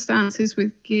circumstances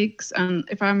with Giggs, and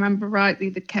if I remember rightly,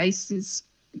 the case is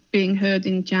being heard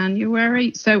in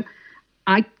January. So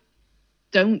I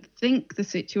don't think the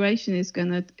situation is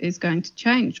going to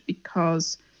change,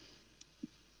 because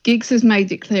Giggs has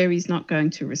made it clear he's not going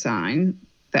to resign.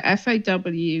 The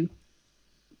FAW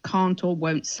can't or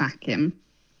won't sack him.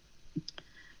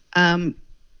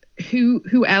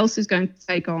 Who else is going to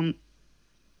take on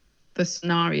the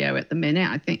scenario at the minute?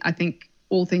 I think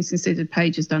all things considered,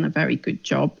 Page has done a very good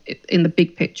job in the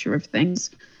big picture of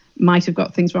things. Might have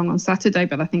got things wrong on Saturday,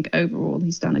 but I think overall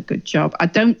he's done a good job. I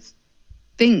don't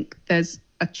think there's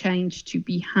a change to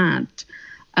be had.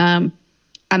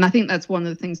 And I think that's one of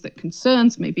the things that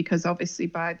concerns me, because obviously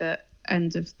by the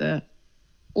end of the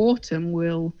autumn,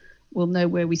 we'll know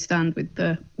where we stand with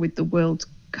the World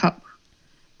Cup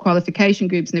qualification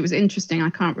groups. And it was interesting. I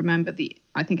can't remember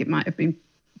I think it might have been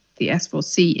the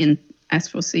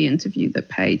S4C interview that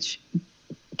Page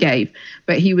gave,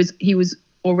 but he was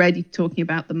already talking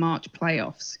about the March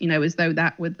playoffs, as though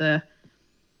that were the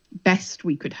best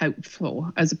we could hope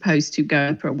for, as opposed to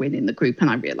going for a win in the group. And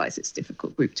I realise it's a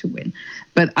difficult group to win,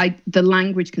 but the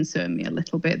language concerned me a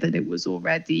little bit, that it was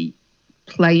already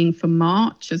playing for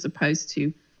March as opposed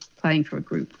to playing for a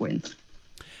group win.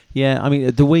 Yeah, I mean,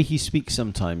 the way he speaks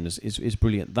sometimes is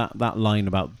brilliant. That line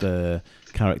about the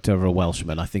character of a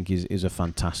Welshman, I think, is a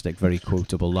fantastic, very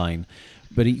quotable line.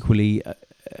 But equally,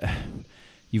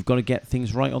 you've got to get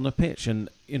things right on the pitch. And,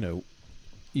 you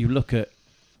look at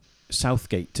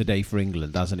Southgate today for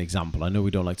England as an example. I know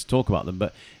we don't like to talk about them,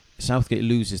 but Southgate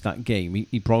loses that game,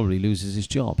 he probably loses his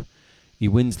job. He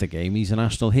wins the game, he's a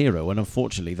national hero, and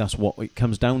unfortunately that's what it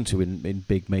comes down to in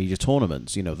big major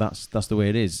tournaments. That's the way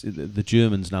it is. The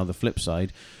Germans now, the flip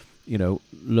side,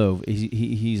 Löw,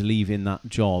 he's leaving that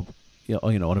job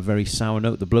on a very sour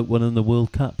note. The bloke won in the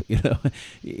World Cup.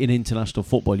 In international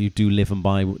football, you do live and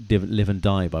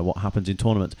die by what happens in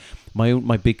tournaments.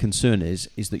 My big concern is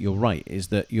that you're right. Is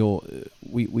that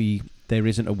there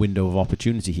isn't a window of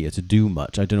opportunity here to do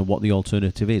much. I don't know what the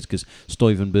alternative is, because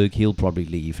Stuyvenberg, he'll probably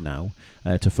leave now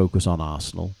to focus on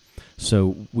Arsenal.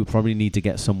 So we probably need to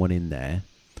get someone in there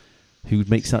who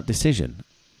makes that decision.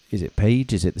 Is it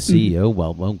Page? Is it the CEO?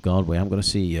 Well, God, we haven't got a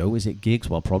CEO. Is it Giggs?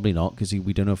 Well, probably not, because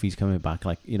we don't know if he's coming back.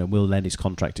 We'll let his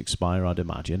contract expire, I'd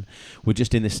imagine. We're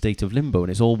just in this state of limbo,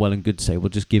 and it's all well and good to say, we'll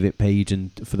just give it Page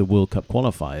and for the World Cup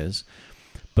qualifiers.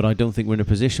 But I don't think we're in a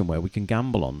position where we can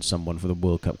gamble on someone for the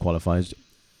World Cup qualifiers.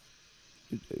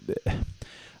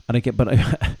 And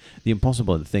the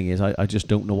impossible thing is, I just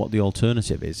don't know what the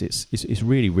alternative is. It's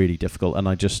really, really difficult, and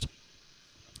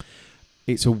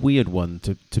it's a weird one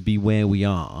to be where we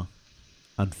are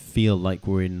and feel like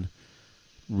we're in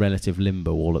relative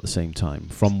limbo all at the same time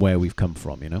from where we've come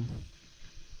from, you know?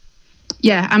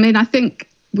 Yeah, I mean, I think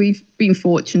we've been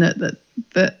fortunate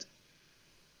that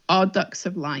our ducks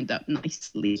have lined up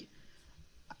nicely.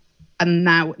 And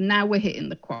now we're hitting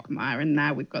the quagmire, and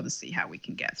now we've got to see how we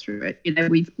can get through it. You know,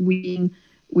 we're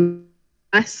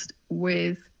blessed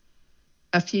with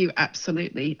a few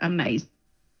absolutely amazing.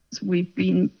 We've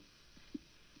been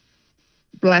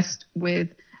blessed with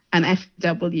an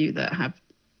FW that have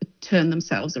turned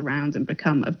themselves around and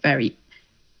become a very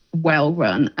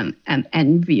well-run and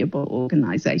enviable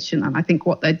organisation. And I think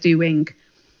what they're doing,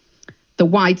 the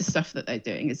wider stuff that they're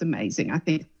doing, is amazing. I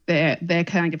think their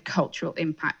kind of cultural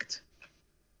impact.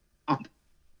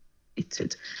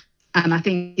 And I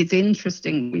think it's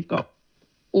interesting, we've got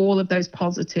all of those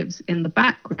positives in the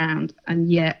background, and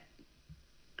yet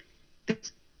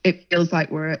it feels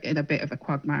like we're in a bit of a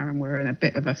quagmire and we're in a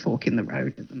bit of a fork in the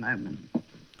road at the moment.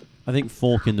 I think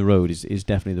fork in the road is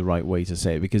definitely the right way to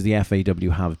say it, because the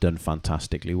FAW have done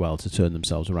fantastically well to turn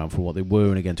themselves around from what they were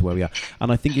and again to where we are.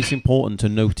 And I think it's important to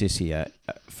notice here,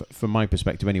 from my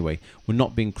perspective anyway, we're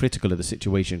not being critical of the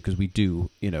situation, because we do,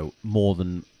 you know, more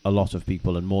than a lot of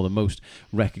people and more than most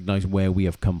recognise where we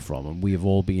have come from. And we have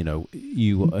all been, I'm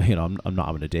not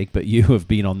having a dig, but you have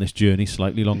been on this journey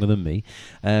slightly longer than me.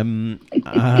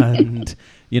 And...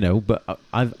 You know, but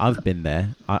I've been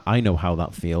there. I know how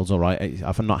that feels. All right,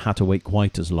 I've not had to wait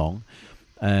quite as long,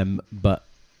 but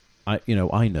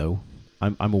I know.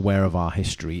 I'm aware of our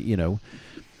history. You know,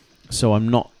 so I'm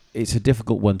not. It's a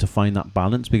difficult one to find that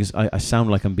balance, because I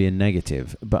sound like I'm being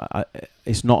negative, but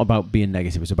it's not about being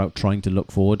negative. It's about trying to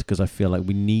look forward, because I feel like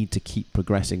we need to keep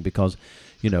progressing, because,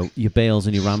 you know, your Bales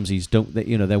and your Ramseys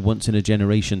they're once in a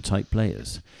generation type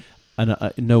players. And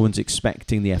no one's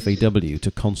expecting the FAW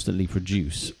to constantly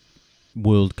produce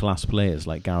world-class players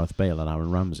like Gareth Bale and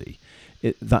Aaron Ramsey.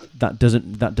 That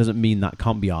doesn't mean that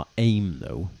can't be our aim,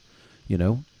 though. You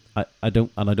know, I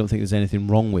don't think there's anything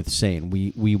wrong with saying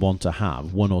we want to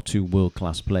have one or two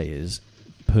world-class players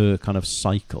per kind of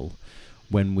cycle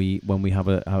when we have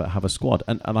a squad,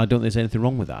 and I don't think there's anything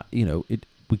wrong with that. You know,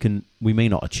 we may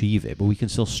not achieve it, but we can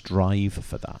still strive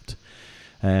for that.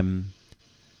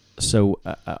 So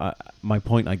my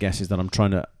point, I guess, is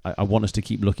that I want us to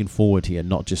keep looking forward here,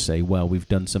 not just say, well, we've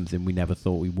done something we never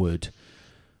thought we would.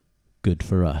 Good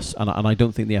for us. And I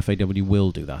don't think the FAW will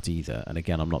do that either. And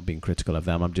again, I'm not being critical of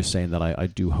them. I'm just saying that I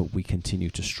do hope we continue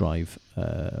to strive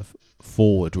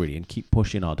forward, really, and keep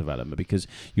pushing our development. Because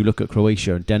you look at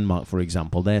Croatia and Denmark, for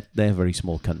example, they're very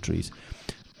small countries.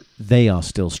 They are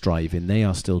still striving, they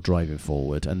are still driving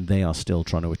forward, and they are still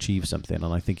trying to achieve something.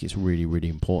 And I think it's really, really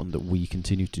important that we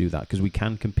continue to do that, because we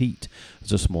can compete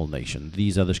as a small nation.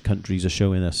 These other countries are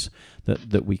showing us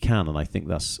that we can, and I think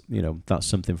that's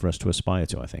something for us to aspire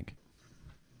to, I think.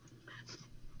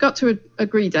 Got to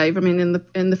agree, Dave. I mean,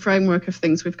 in the framework of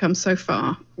things, we've come so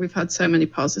far. We've had so many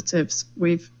positives.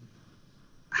 We've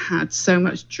had so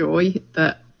much joy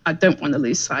that I don't want to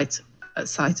lose sight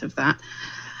of that.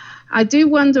 I do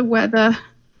wonder whether,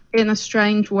 in a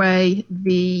strange way,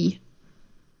 the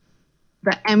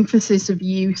emphasis of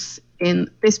youth in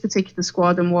this particular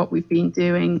squad and what we've been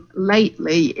doing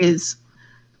lately is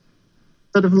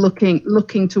sort of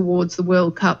looking towards the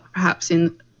World Cup, perhaps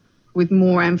with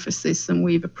more emphasis than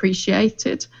we've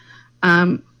appreciated.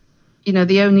 The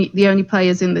only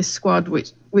players in this squad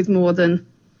with more than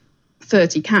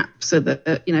 30 caps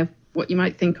are what you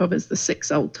might think of as the six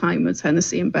old timers,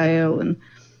 Hennessy and Bale and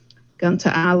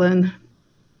Gunter Allen,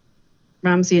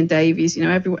 Ramsey and Davies. You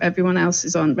know, everyone else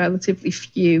is on relatively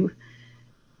few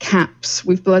caps.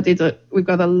 We've got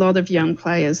a lot of young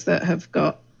players that have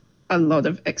got a lot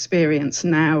of experience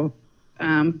now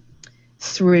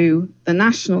through the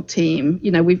national team.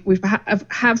 You know,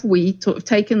 have we sort of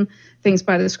taken things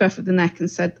by the scruff of the neck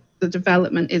and said the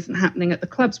development isn't happening at the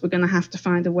clubs? We're going to have to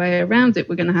find a way around it.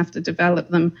 We're going to have to develop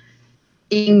them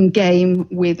in game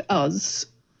with us,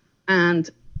 and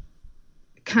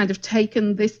kind of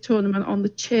taken this tournament on the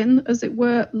chin, as it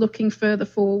were, looking further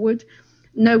forward,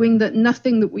 knowing that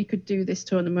nothing that we could do this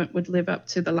tournament would live up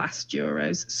to the last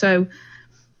Euros. So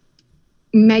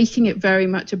making it very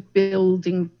much a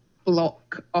building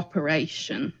block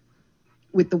operation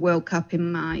with the World Cup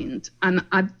in mind. And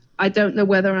I don't know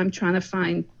whether I'm trying to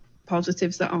find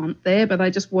positives that aren't there, but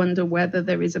I just wonder whether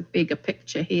there is a bigger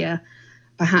picture here,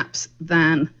 perhaps,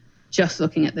 than just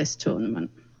looking at this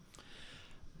tournament.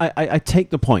 I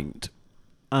take the point,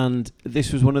 and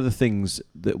this was one of the things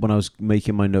that when I was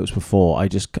making my notes before, I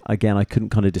couldn't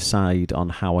kind of decide on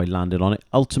how I landed on it.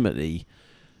 Ultimately,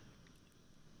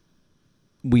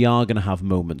 we are going to have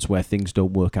moments where things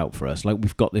don't work out for us. Like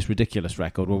we've got this ridiculous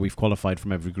record where we've qualified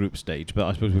from every group stage, but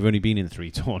I suppose we've only been in 3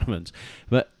 tournaments.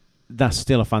 But that's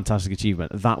still a fantastic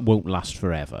achievement. That won't last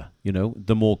forever.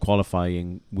 The more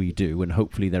qualifying we do, and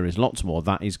hopefully there is lots more,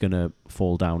 that is going to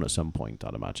fall down at some point,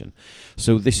 I'd imagine.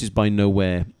 So this is by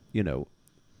nowhere,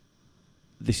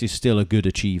 this is still a good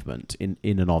achievement in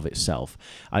and of itself.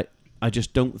 I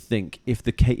just don't think if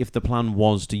the plan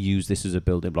was to use this as a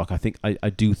building block, I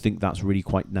do think that's really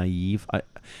quite naive.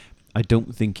 I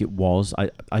don't think it was.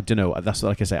 I don't know. That's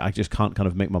like I say. I just can't kind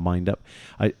of make my mind up.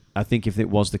 I think if it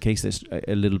was the case, that's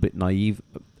a little bit naive,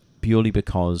 purely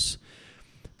because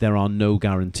there are no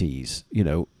guarantees.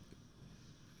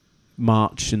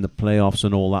 March in the playoffs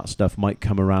and all that stuff might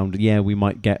come around. Yeah, we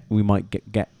might get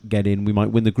in. We might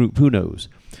win the group. Who knows?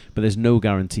 But there's no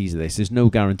guarantees of this. There's no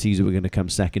guarantees that we're going to come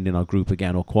second in our group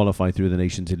again or qualify through the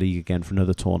Nations League again for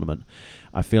another tournament.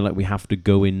 I feel like we have to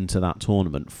go into that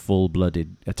tournament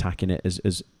full-blooded, attacking it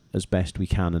as best we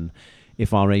can. And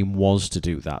if our aim was to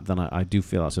do that, then I do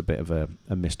feel that's a bit of a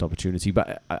missed opportunity.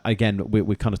 But again,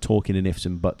 we're kind of talking in ifs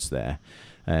and buts there.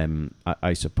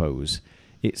 I suppose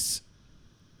it's.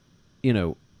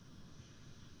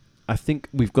 I think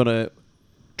we've got to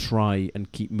try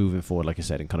and keep moving forward, like I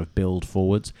said, and kind of build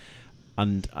forwards.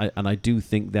 And I do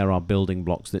think there are building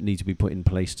blocks that need to be put in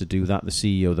place to do that, the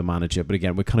CEO, the manager. But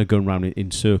again, we're kind of going around in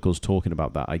circles talking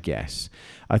about that, I guess.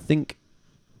 I think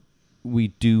we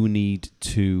do need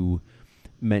to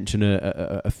mention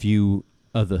a few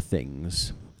other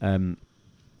things. And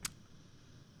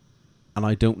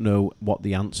I don't know what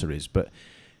the answer is, but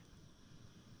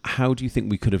how do you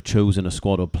think we could have chosen a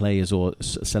squad or players or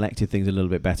selected things a little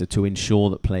bit better to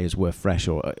ensure that players were fresh,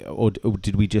 or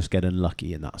did we just get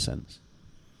unlucky in that sense?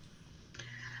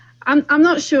 I'm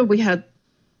not sure we had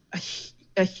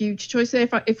a huge choice there.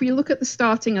 If we look at the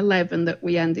starting 11 that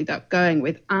we ended up going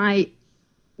with, I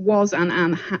was and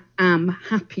am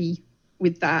happy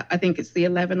with that. I think it's the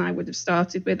 11 I would have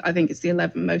started with. I think it's the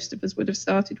 11 most of us would have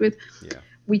started with. Yeah.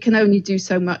 We can only do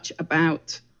so much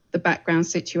about the background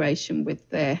situation with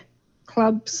their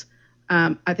clubs.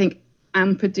 I think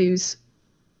Ampadu's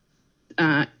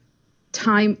the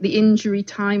injury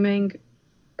timing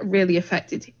really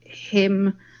affected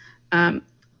him. I'm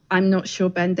not sure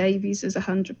Ben Davies is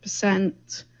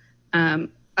 100%. I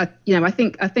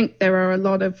think there are a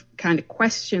lot of kind of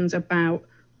questions about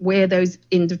where those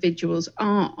individuals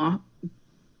are,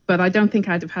 but I don't think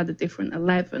I'd have had a different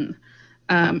 11.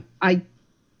 I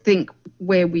think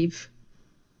where we've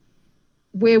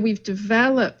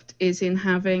developed is in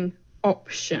having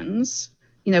options.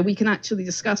 We can actually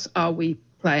discuss, are we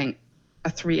playing a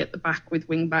 3 at the back with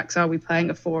wing backs? Are we playing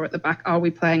a 4 at the back? Are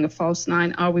we playing a false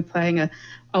 9? Are we playing a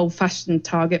old-fashioned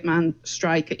target man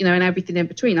striker? And everything in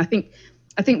between. I think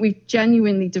we've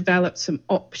genuinely developed some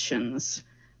options.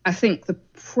 I think the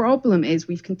problem is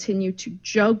we've continued to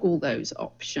juggle those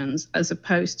options as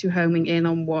opposed to homing in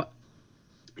on what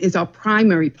is our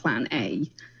primary plan A,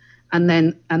 and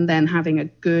then having a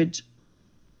good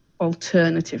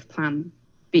alternative plan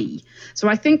B. So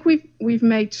I think we've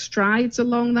made strides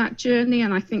along that journey,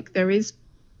 and I think there is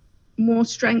more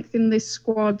strength in this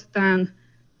squad than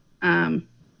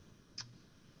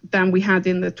we had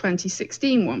in the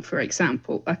 2016 one, for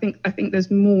example. I think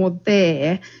there's more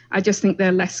there. I just think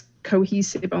they're less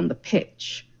cohesive on the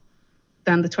pitch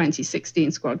than the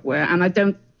 2016 squad were, and I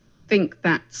don't think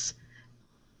that's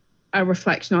a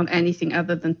reflection on anything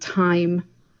other than time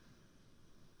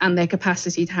and their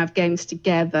capacity to have games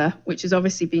together, which has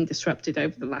obviously been disrupted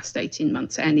over the last 18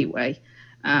 months anyway.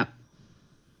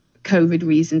 COVID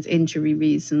reasons, injury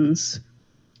reasons,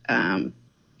 3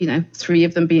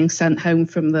 of them being sent home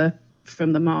from the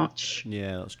March.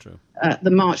 Yeah, that's true. The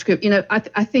March group.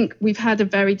 I think we've had a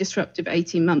very disruptive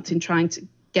 18 months in trying to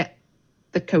get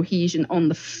the cohesion on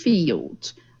the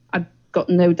field. I've got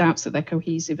no doubts that they're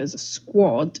cohesive as a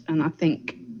squad, and I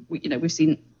think we've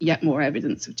seen yet more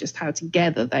evidence of just how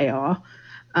together they are.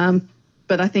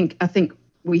 But I think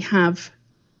we have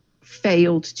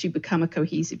failed to become a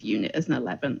cohesive unit as an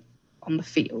 11 on the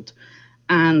field.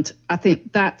 And I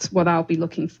think that's what I'll be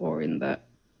looking for in the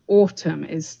autumn,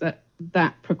 is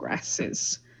that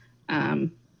progresses.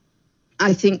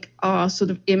 I think our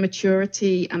sort of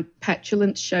immaturity and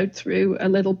petulance showed through a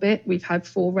little bit. We've had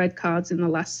 4 red cards in the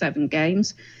last 7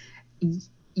 games.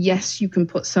 Yes, you can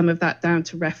put some of that down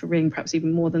to refereeing, perhaps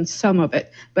even more than some of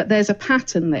it, but there's a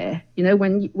pattern there.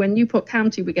 When you put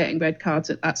County were getting red cards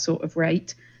at that sort of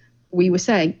rate, we were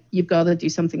saying you've got to do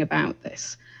something about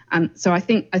this. And so I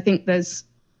think there's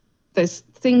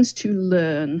things to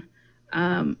learn.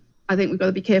 I think we've got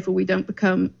to be careful we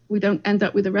don't end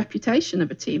up with a reputation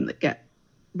of a team that get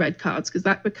red cards, because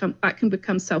that can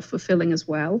become self-fulfilling as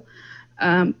well.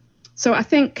 So I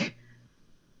think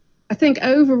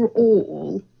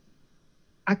overall,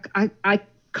 I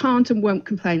can't and won't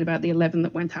complain about the 11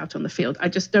 that went out on the field. I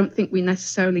just don't think we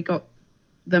necessarily got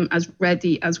them as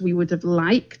ready as we would have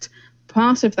liked.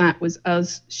 Part of that was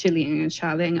us shillying and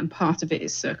shallying, and part of it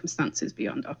is circumstances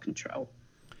beyond our control.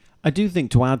 I do think,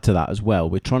 to add to that as well,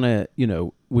 we're trying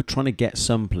to get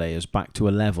some players back to a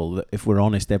level that, if we're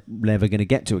honest, they're never going to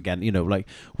get to again. Like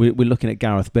we're looking at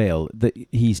Gareth Bale, that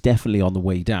he's definitely on the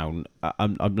way down.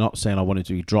 I'm not saying I want him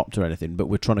to be dropped or anything, but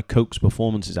we're trying to coax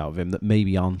performances out of him that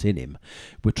maybe aren't in him.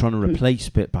 We're trying to replace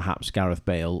perhaps Gareth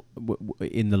Bale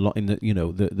in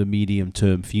the medium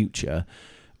term future.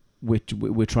 We're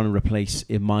trying to replace,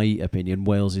 in my opinion,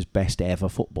 Wales's best ever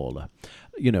footballer.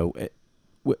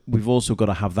 We've also got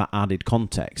to have that added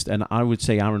context, and I would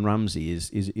say Aaron Ramsey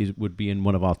would be in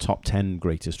one of our top 10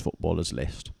 greatest footballers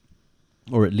list,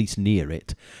 or at least near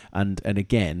it. And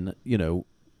again,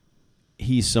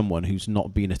 he's someone who's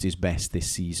not been at his best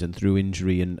this season through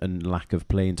injury and lack of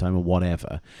playing time or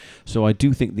whatever. So I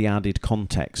do think the added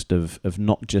context of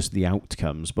not just the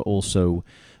outcomes, but also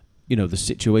the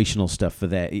situational stuff for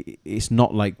there. It's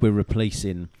not like we're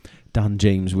replacing Dan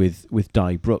James with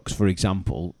Di Brooks, for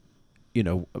example.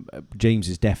 James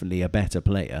is definitely a better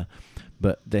player,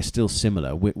 but they're still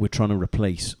similar. We're trying to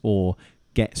replace or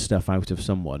get stuff out of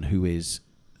someone who is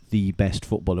the best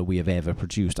footballer we have ever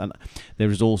produced. And there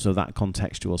is also that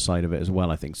contextual side of it as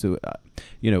well, I think. So,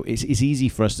 it's easy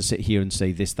for us to sit here and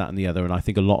say this, that, and the other, and I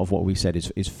think a lot of what we've said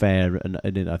is fair and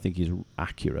I think is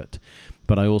accurate.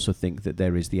 But I also think that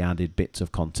there is the added bits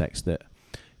of context that,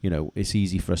 it's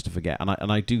easy for us to forget.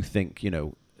 And I do think,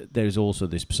 there's also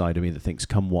this side of me that thinks,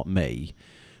 come what may,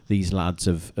 these lads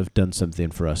have done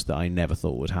something for us that I never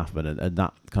thought would happen, and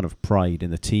that kind of pride in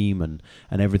the team and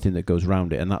everything that goes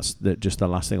around it. And that's just the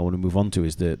last thing I want to move on to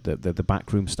is the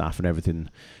backroom staff and everything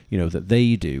that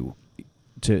they do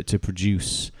to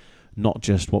produce not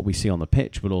just what we see on the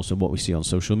pitch, but also what we see on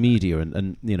social media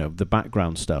and the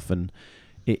background stuff. And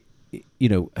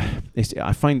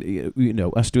I find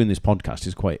us doing this podcast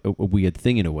is quite a weird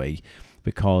thing in a way,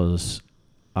 because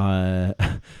I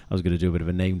was going to do a bit of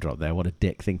a name drop there. What a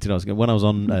dick thing to do. When I was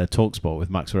on TalkSport with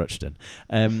Max Rushton,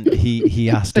 he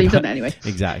asked. So you've done it anyway.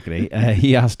 Exactly.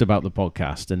 He asked about the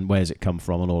podcast and where's it come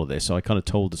from and all of this. So I kind of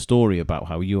told the story about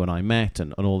how you and I met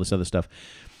and all this other stuff.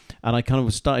 And I kind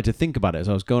of started to think about it as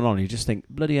I was going on. And you just think,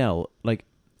 bloody hell, like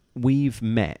we've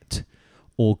met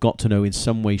or got to know in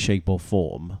some way, shape or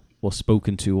form, or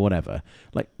spoken to, or whatever,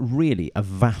 like really a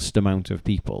vast amount of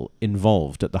people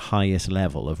involved at the highest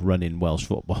level of running Welsh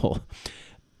football,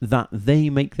 that they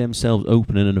make themselves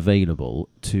open and available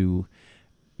to,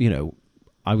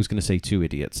 I was going to say two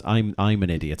idiots. I'm an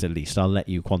idiot, at least. I'll let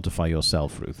you quantify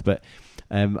yourself, Ruth. But,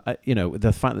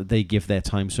 the fact that they give their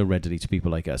time so readily to people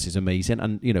like us is amazing.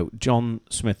 And, John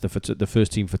Smith, the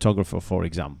first team photographer, for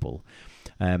example,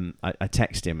 I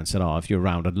texted him and said, if you're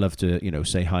around, I'd love to,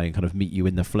 say hi and kind of meet you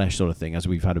in the flesh sort of thing, as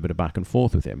we've had a bit of back and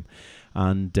forth with him.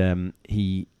 And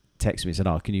he texted me and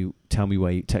said, can you tell me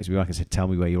where you... Texted me back and said, tell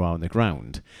me where you are on the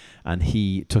ground. And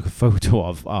he took a photo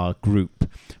of our group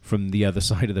from the other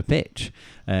side of the pitch.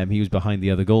 He was behind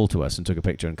the other goal to us and took a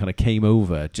picture and kind of came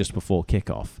over just before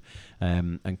kickoff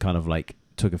and kind of like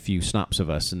took a few snaps of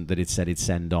us and that it said he'd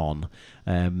send on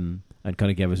and kind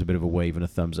of gave us a bit of a wave and a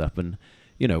thumbs up. And,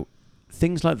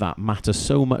 things like that matter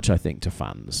so much, I think, to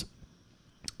fans.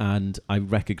 And I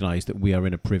recognise that we are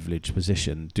in a privileged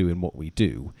position doing what we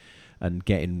do and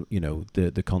getting,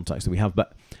 the contacts that we have.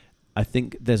 But I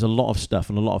think there's a lot of stuff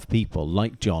and a lot of people,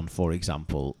 like John, for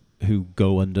example, who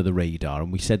go under the radar.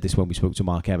 And we said this when we spoke to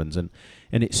Mark Evans. And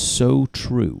it's so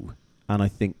true. And I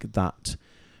think that,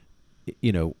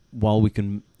 while we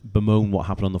can bemoan what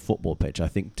happened on the football pitch, I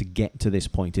think to get to this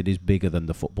point, it is bigger than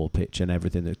the football pitch and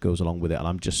everything that goes along with it. And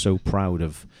I'm just so proud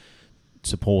of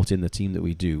supporting the team that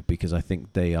we do, because I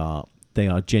think they are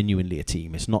genuinely a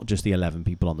team. It's not just the 11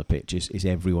 people on the pitch, it's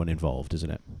everyone involved,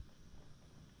 isn't it?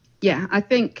 Yeah, I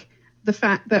think the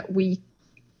fact that we,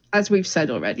 as we've said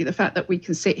already, the fact that we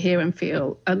can sit here and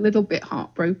feel a little bit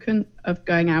heartbroken of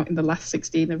going out in the last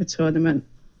 16 of a tournament.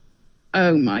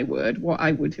 Oh my word, what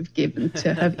I would have given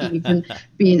to have even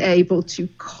been able to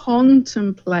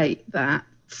contemplate that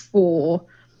for,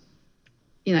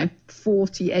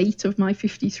 48 of my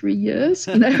 53 years.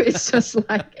 It's just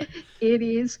like, it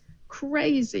is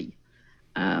crazy.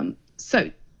 So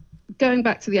going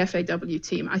back to the FAW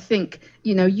team, I think,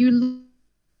 you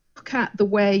look at the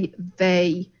way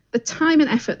the time and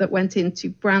effort that went into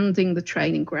branding the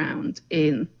training ground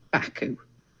in Baku,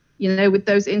 with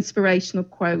those inspirational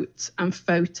quotes and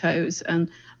photos and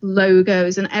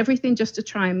logos and everything just to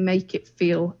try and make it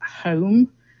feel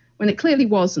home when it clearly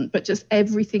wasn't, but just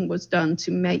everything was done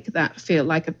to make that feel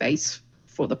like a base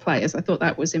for the players. I thought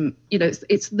that was,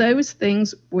 it's those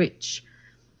things which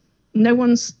no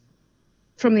one's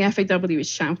from the FAW is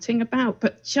shouting about,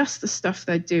 but just the stuff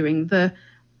they're doing, the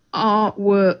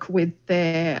artwork with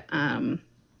their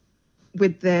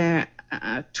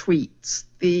tweets,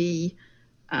 the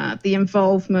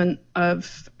involvement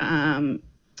of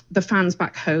the fans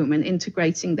back home and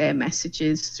integrating their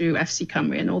messages through FC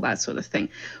Cymru and all that sort of thing.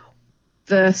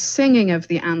 The singing of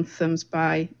the anthems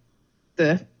by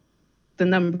the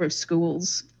number of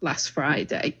schools last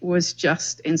Friday was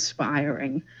just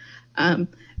inspiring.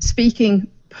 Speaking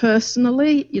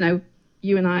personally,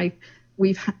 you and I,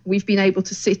 we've been able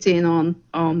to sit in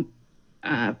on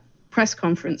press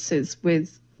conferences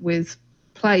with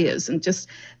players, and just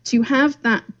to have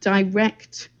that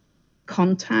direct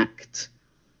contact,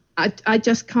 I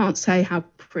just can't say how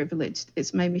privileged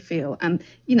it's made me feel. And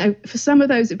for some of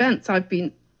those events, I've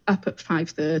been up at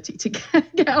 5:30 to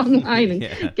get online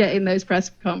and get in those press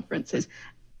conferences.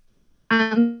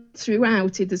 And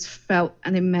throughout, it has felt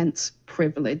an immense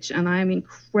privilege. And I am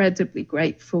incredibly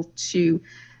grateful to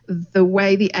the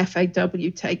way the FAW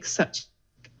takes such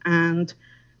and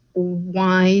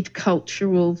wide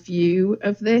cultural view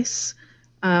of this.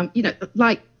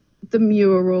 Like the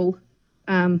mural,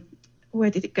 where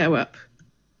did it go up?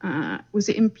 Was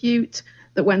it in Butte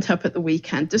that went up at the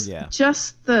weekend?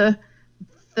 Just the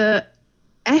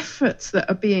efforts that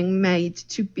are being made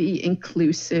to be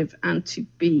inclusive and to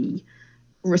be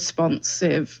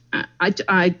responsive. I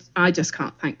just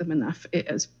can't thank them enough. It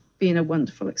has been a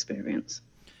wonderful experience.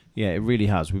 Yeah, it really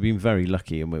has. We've been very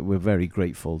lucky, and we're very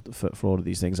grateful for all of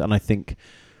these things. And I think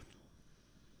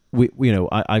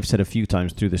I've said a few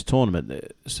times through this tournament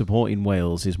that supporting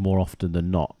Wales is more often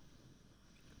than not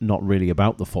really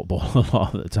about the football a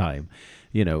lot of the time.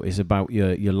 It's about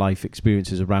your life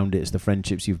experiences around it. It's the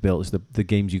friendships you've built. It's the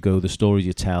games you go, the stories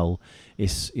you tell.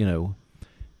 It's,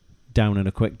 down in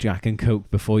a quick Jack and Coke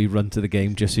before you run to the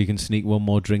game just so you can sneak one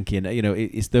more drink in.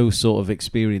 It's those sort of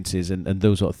experiences and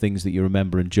those sort of things that you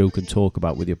remember and joke and talk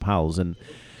about with your pals. And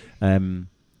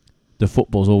the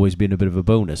football's always been a bit of a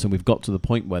bonus, and we've got to the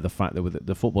point where the fact that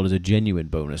the football is a genuine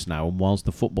bonus now, and whilst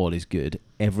the football is good,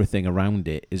 everything around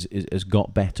it has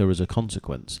got better as a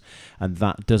consequence. And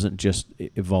that doesn't just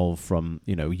evolve from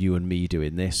you and me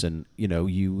doing this and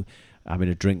you having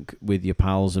a drink with your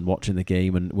pals and watching the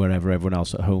game and wherever everyone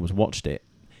else at home has watched it.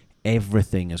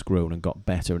 Everything has grown and got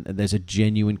better, and there's a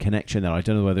genuine connection there. I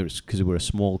don't know whether it's because we're a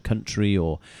small country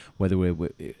or whether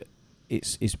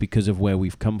it's because of where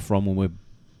we've come from, and we're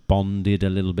bonded a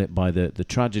little bit by the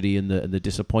tragedy and the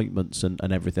disappointments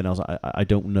and everything else. I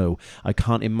don't know. I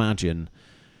can't imagine,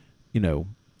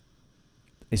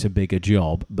 it's a bigger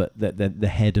job, but the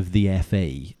head of the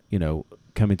FA,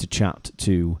 coming to chat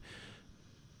to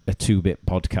a 2-bit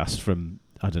podcast from,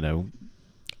 I don't know,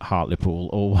 Hartlepool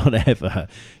or whatever,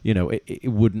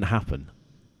 it wouldn't happen.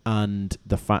 And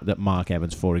the fact that Mark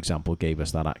Evans, for example, gave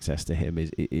us that access to him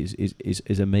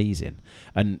is amazing.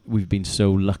 And we've been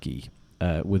so lucky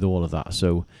with all of that.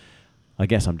 So I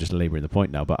guess I'm just labouring the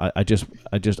point now, but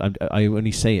I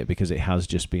only say it because it has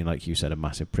just been, like you said, a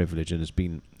massive privilege, and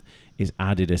it's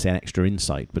added us an extra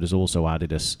insight, but has also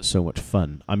added us so much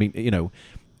fun. I mean,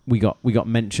 we got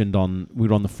mentioned we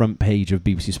were on the front page of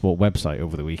BBC Sport website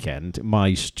over the weekend.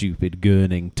 My stupid,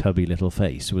 gurning, tubby little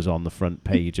face was on the front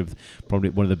page of probably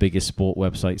one of the biggest sport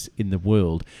websites in the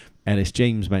world. Ellis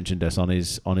James mentioned us on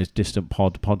his Distant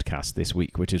podcast this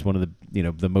week, which is one of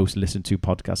the most listened to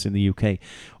podcasts in the UK.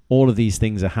 All of these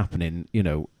things are happening,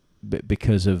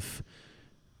 because of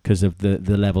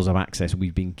the levels of access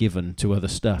we've been given to other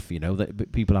stuff.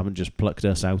 That people haven't just plucked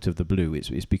us out of the blue.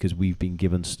 It's because we've been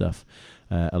given stuff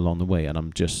along the way, and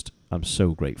I'm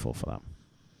so grateful for that.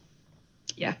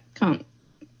 Yeah, can't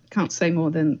say more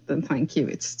than thank you.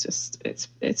 It's just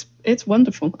it's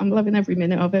wonderful. I'm loving every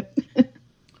minute of it.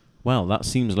 Well, that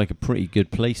seems like a pretty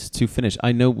good place to finish.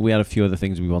 I know we had a few other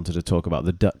things we wanted to talk about.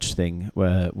 The Dutch thing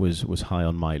was high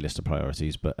on my list of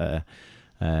priorities, but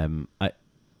I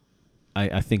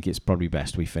think it's probably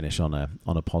best we finish on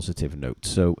a positive note.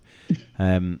 So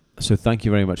thank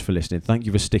you very much for listening. Thank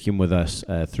you for sticking with us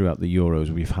throughout the Euros.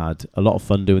 We've had a lot of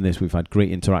fun doing this. We've had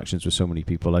great interactions with so many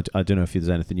people. I don't know if there's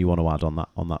anything you want to add on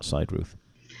that side, Ruth.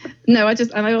 No,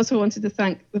 I also wanted to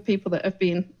thank the people that have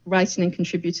been writing and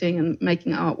contributing and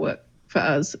making artwork for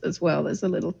us as well. There's a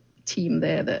little team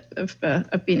there that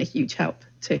have been a huge help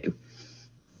too.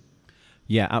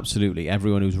 Yeah, absolutely.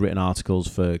 Everyone who's written articles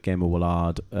for Game of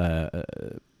Wallard,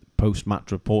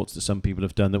 post-match reports that some people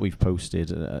have done that we've posted,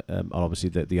 and obviously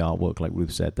the artwork, like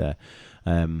Ruth said there.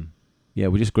 Yeah,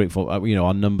 we're just grateful.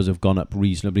 Our numbers have gone up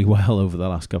reasonably well over the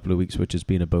last couple of weeks, which has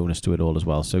been a bonus to it all as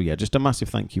well. So yeah, just a massive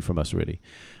thank you from us, really,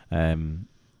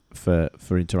 for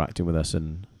interacting with us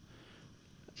and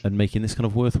making this kind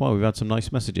of worthwhile. We've had some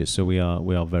nice messages, so we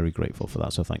are very grateful for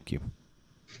that. So thank you.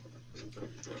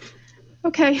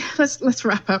 Okay, let's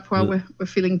wrap up while we're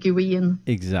feeling gooey and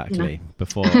exactly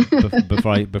before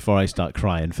I start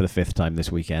crying for the 5th time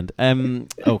this weekend.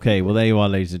 Okay, well there you are,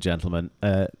 ladies and gentlemen.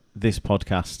 This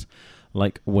podcast,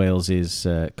 like Wales's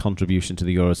contribution to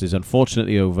the Euros, is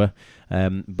unfortunately over,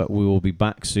 but we will be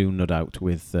back soon, no doubt,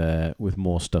 with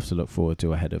more stuff to look forward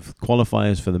to ahead of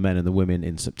qualifiers for the men and the women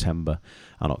in September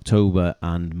and October,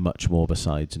 and much more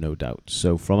besides, no doubt.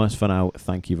 So from us for now,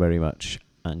 thank you very much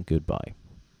and goodbye.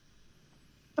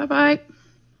 Bye-bye.